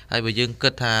ដីហើយបើយើងគិ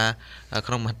តថា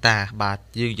ក្នុងមហិតាបាទ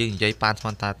យើងនិយាយប៉ាន់ស្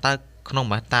មានថាតើក្នុង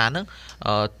មហិតាហ្នឹង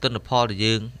ទិន្នផលដែល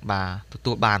យើងបាទទ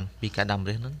ទួលបានពីការដាំម្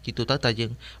រះហ្នឹងជាទូទៅតើយើ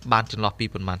ងបានចន្លោះពី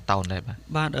ប្រមាណតោនដែរ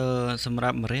បាទសម្រា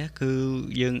ប់ម្រះគឺ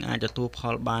យើងអាចទទួលផ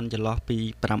លបានចន្លោះពី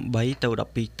8ទៅ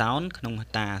12តោនក្នុងមហិ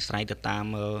តាអាស្រ័យទៅតាម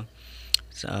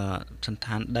សន្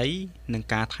តានដីនិង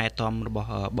ការថែទាំរបស់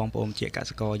បងប្អូនជាក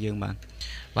សិករយើងបាទ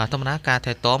ធម្មតាការ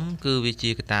ថែទាំគឺវាជា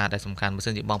កត្តាដែលសំខាន់បើ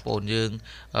សិនជាបងប្អូនយើង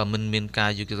មិនមានការ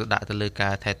យកចិត្តទុកដាក់ទៅលើកា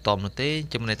រថែទាំនោះទេ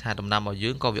ចំណែកថាដំណាំរបស់យើ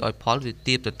ងក៏វាឲ្យផលវា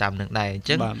ទៀបទៅតាមនឹងដែរអញ្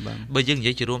ចឹងបើយើងនិ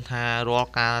យាយជារួមថារាល់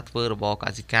ការធ្វើរបរក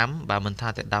សិកម្មបាទមិនថា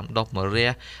តែដាំដុះម្រះ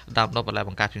ដាំដុះបន្លែ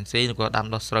បង្ការផ្សេងៗឬក៏ដាំ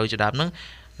ដុះស្រូវជាដើមហ្នឹង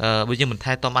បើយើងមិន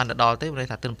ថែទាំបានដល់ទេមានន័យ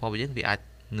ថាទិន្នផលរបស់យើងវាអាច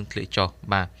នឹងធ្លាក់ចុះ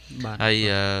បាទហើយ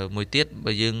មួយទៀត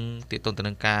បើយើងទាក់ទងទៅ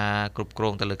នឹងការគ្រប់គ្រ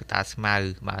ងទៅលើកត្តាស្មៅ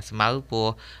បាទស្មៅព្រោះ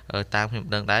តាមខ្ញុំ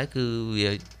ដឹងដែរគឺវា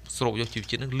ស្រូបយកជីវ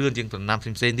ជាតិនឹងលឿនជាងដំណាំផ្សេ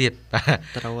ងៗទៀតបាទ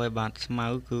ត្រូវហើយបាទស្មៅ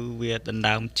គឺវាដណ្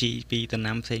ដើមជីពីដំ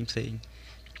ណាំផ្សេង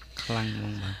ខ្លាំងហ្ម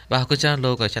ងបាទអរគុណច្រើន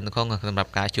លោកចន្ទខុងសម្រា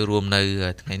ប់ការចូលរួមនៅ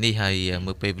ថ្ងៃនេះហើយ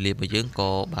មើលពេលវេលារបស់យើងក៏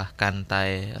បាទកាន់តែ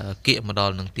គៀកមកដ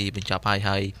ល់នឹងទីបញ្ចប់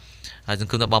ហើយស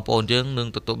ង្ឃឹមថាបងប្អូនយើងនឹង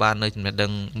ទទួលបាននៅចំណេះដឹ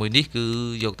ងមួយនេះគឺ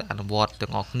យកទៅអនុវត្តទាំ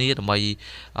ងអស់គ្នាដើម្បីឲ្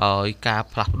យការ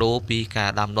ផ្លាស់ប្ដូរពីការ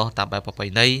ដាំដុះតាមបែបប្រពៃ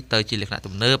ណីទៅជាលក្ខណៈ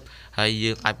ទំនើបហើយ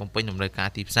យើងអាចបំពេញតម្រូវការ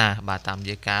ទីផ្សារបាទតាមរ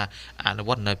យៈការអនុវ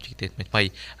ត្តនៅជីវភាពថ្មី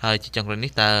ហើយជាចុងក្រោយ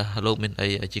នេះតើលោកមាន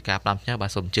អីជាការផ្ដាំផ្ញើបា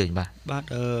ទសូមអញ្ជើញបាទ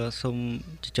សូម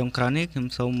ជាចុងក្រោយនេះខ្ញុំ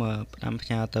សូមផ្ដាំផ្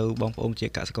ញើទៅបងប្អូនជា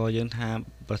កសិករយើងថា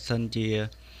បើសិនជា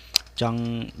ចង់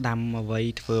ដាំអ្វី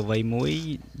ធ្វើអ្វីមួយ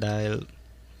ដែល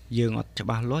យើងអត់ច្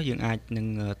បាស់លាស់យើងអាចនឹង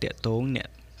តាក់ទងអ្នក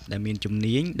ដែលមានជំ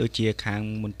នាញដូចជាខាង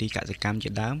មន្ទីរកសិកម្មជា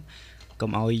ដើម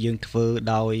កុំឲ្យយើងធ្វើ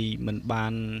ដោយមិនបា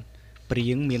នព្រៀ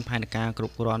ងមានផែនការគ្រ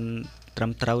ប់គ្រាន់ត្រឹ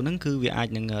មត្រូវហ្នឹងគឺវាអាច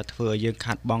នឹងធ្វើឲ្យយើង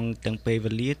ខាត់បង់ទាំងពេល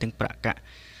វេលាទាំងប្រាក់កាក់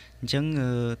អញ្ចឹង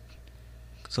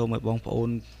សូមឲ្យបងប្អូន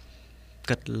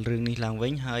គិតរឿងនេះឡើងវិ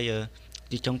ញហើយ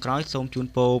ជាចុងក្រោយសូមជូន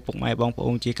ពរពុកម៉ែបងប្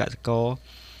អូនជាកសិករ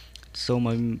សូម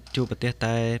ឲ្យជួបប្រទេស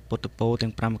តែពុទ្ធពោទាំ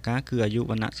ង5ប្រការគឺអាយុ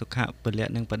វណ្ណៈសុខៈពលៈ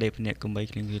និងបដិភ្នាក់កំបី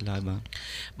គ្លៀងគ្លីឡើយ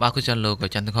បាទគុណចាន់លោក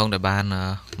ចន្ទខុងដែលបាន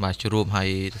មកជួបហើយ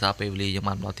ដល់ពេលវេលាយើង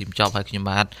បានដល់ទីបញ្ចប់ហើយខ្ញុំ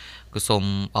បាទក៏សូម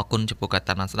អរគុណចំពោះការ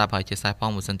តាមដានស្ដាប់ហើយជាខ្សែផ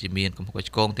ងបើសិនជាមានកំហុស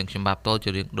ឆ្គងទាំងខ្ញុំបាទតជា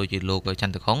រឿងដូចជាលោកច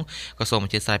ន្ទខុងក៏សូមអ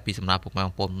ធិស្ឋានពីសម្រាប់ពុកម៉ែប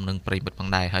ងប្អូននិងប្រិយមិត្តផង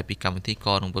ដែរហើយពីកម្មវិធី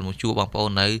ក៏នឹងវិលមកជួបបងប្អូ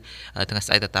ននៅថ្ងៃ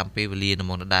ស្អែកទៅតាមពេលវេលានៅ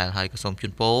មុនដដែលហើយក៏សូមជូ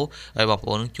នពរឲ្យបងប្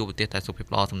អូនជួបប្រទេសតែសុខភាព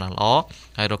ល្អសំណាងល្អ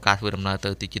ហើយរកការធ្វើដំណើរទៅ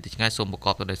ទីជាតិទីឆ្ងាយសូមប្រក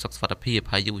បទៅដោយសុខសុវត្ថិភាព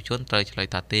ហើយយុវជនត្រូវឆ្លើយ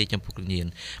តបទេចំពោះគ្រឿងញៀន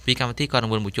ពីកម្មវិធីក៏នឹ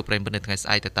ងវិលមកជួបប្រិយមិត្តនៅថ្ងៃស្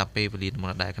អែកទៅតាមពេលវេលានៅមុន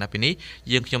ដដែលគណៈពេលនេះ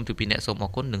យើងខ្ញុំទូពីអ្នកសូមអរ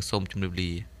គុណនិងសូមជម្រាប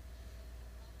លា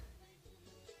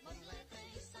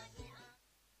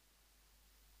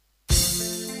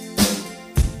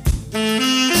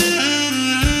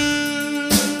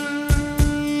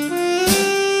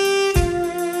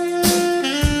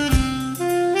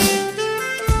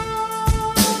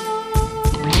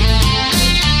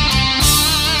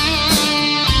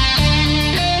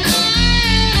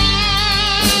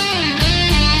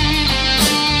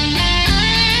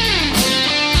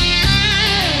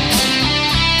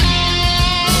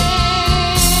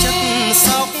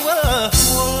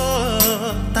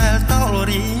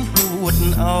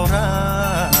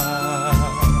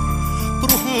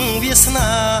ស្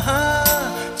នា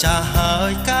ចាហើ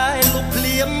យកែលុបភ្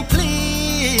លៀមភ្លៀ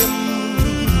ម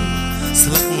ស្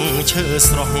លឹកឈើ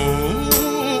ស្រស់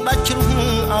ដាច់ជ្រុះ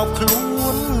អោបខ្លួ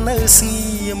ននៅស្ងៀ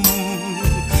ម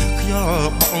ខ្យ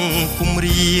ល់បងគំ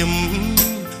រាម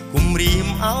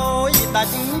ឲ្យដា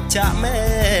ច់ចាក់មេ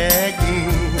ឃ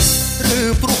ឬ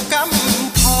ព្រោះកម្ម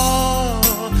ផល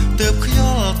ទើបខ្យ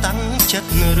ល់តាំងចិត្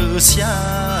តឬស្យា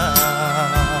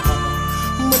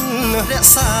មិនរក្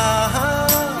សា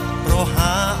ប្រ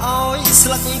ហាឲ្យស្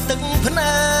លឹកទឹកភ្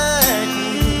នែក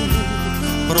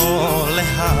ប្រលេះ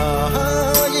ហើ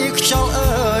យខ្យល់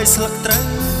អើយស្លឹកត្រូវ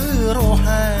រ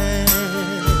ហែ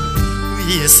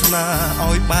វាសនា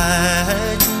ឲ្យបែ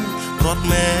ករត់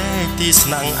មេឃទីស្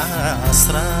នាំងអា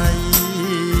ស្រ័យ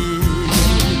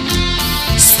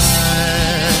សែ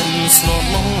នស្រ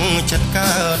មងចិត្ត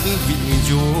កើតវិញ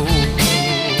យោ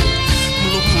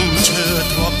លុបឈើ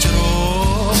ធ្លាប់ជ្រ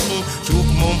កជួប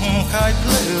មុំខាយភ្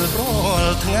លឺរា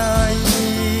ល់ថ្ងៃ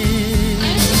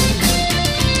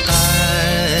តែ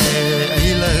ឥ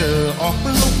ឡូវអស់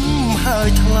លុបហើយ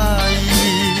ថ្លៃ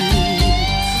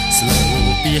ស្លឹក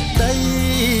ពីដី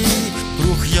ព្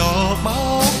រោះខ្យល់បោ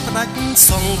កផ្ដាច់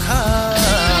សង្ខា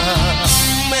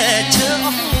មែឈើអ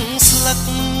ស់ស្លឹក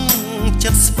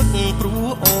ចិត្តស្ពឹកព្រោះ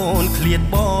អូនឃ្លាត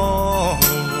បង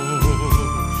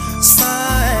សែ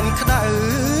នក្តៅ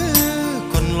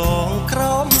កន្លងក្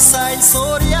រោមសែងសូ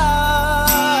រិយា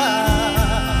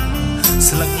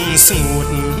ស្លឹកស្ងួត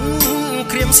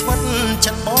ក្រៀមស្វិត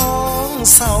ចិត្តបង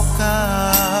សោកា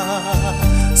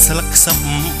ស្លឹកខ្សឹប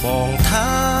បងថា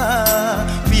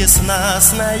វាសនា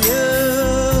ស្នេហ៍យើ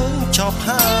ងចប់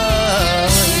ហើ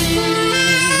យ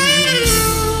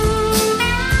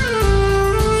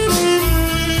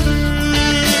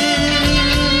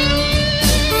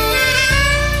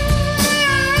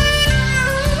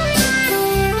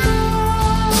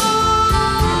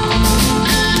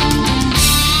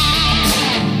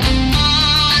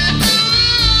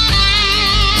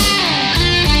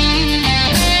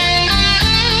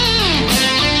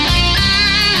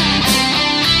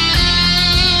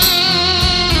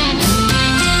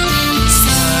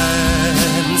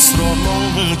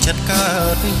ចិត្តកើ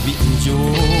តវិញយោ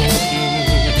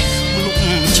លុប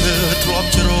ឈើធ្លាប់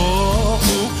ជ្រក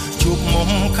ជួប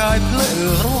មុំខាយភ្លឺ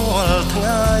រាល់ថ្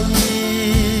ងៃ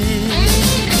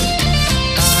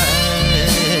តែ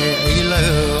ឥឡូ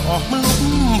វអស់លុប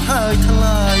ហើយថ្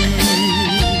លៃ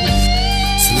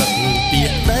ស្លឹកពី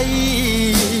ដី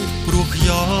ព្រោះខ្យ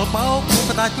ល់បោក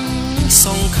ផ្ដាច់ស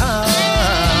ង្ខា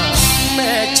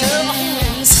មែឈើអស់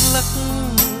ស្លឹក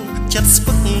ចិត្តស្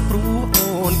ពឹកព្រោះអូ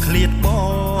នឃ្លាតប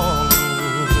ង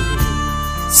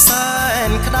សែ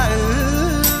នក្តៅ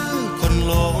កន្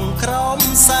លងក្រោម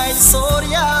សែងសូរិ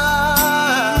យា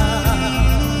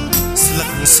ស្លឹ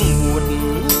កស្ងួត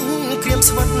ក្រៀម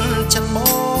ស្វិតចិត្តប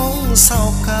ងសោ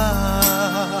កា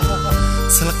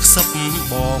ស្លឹកខ្សឹប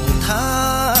បងថា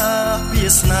វា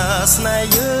សនាស្នេហ៍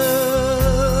យើង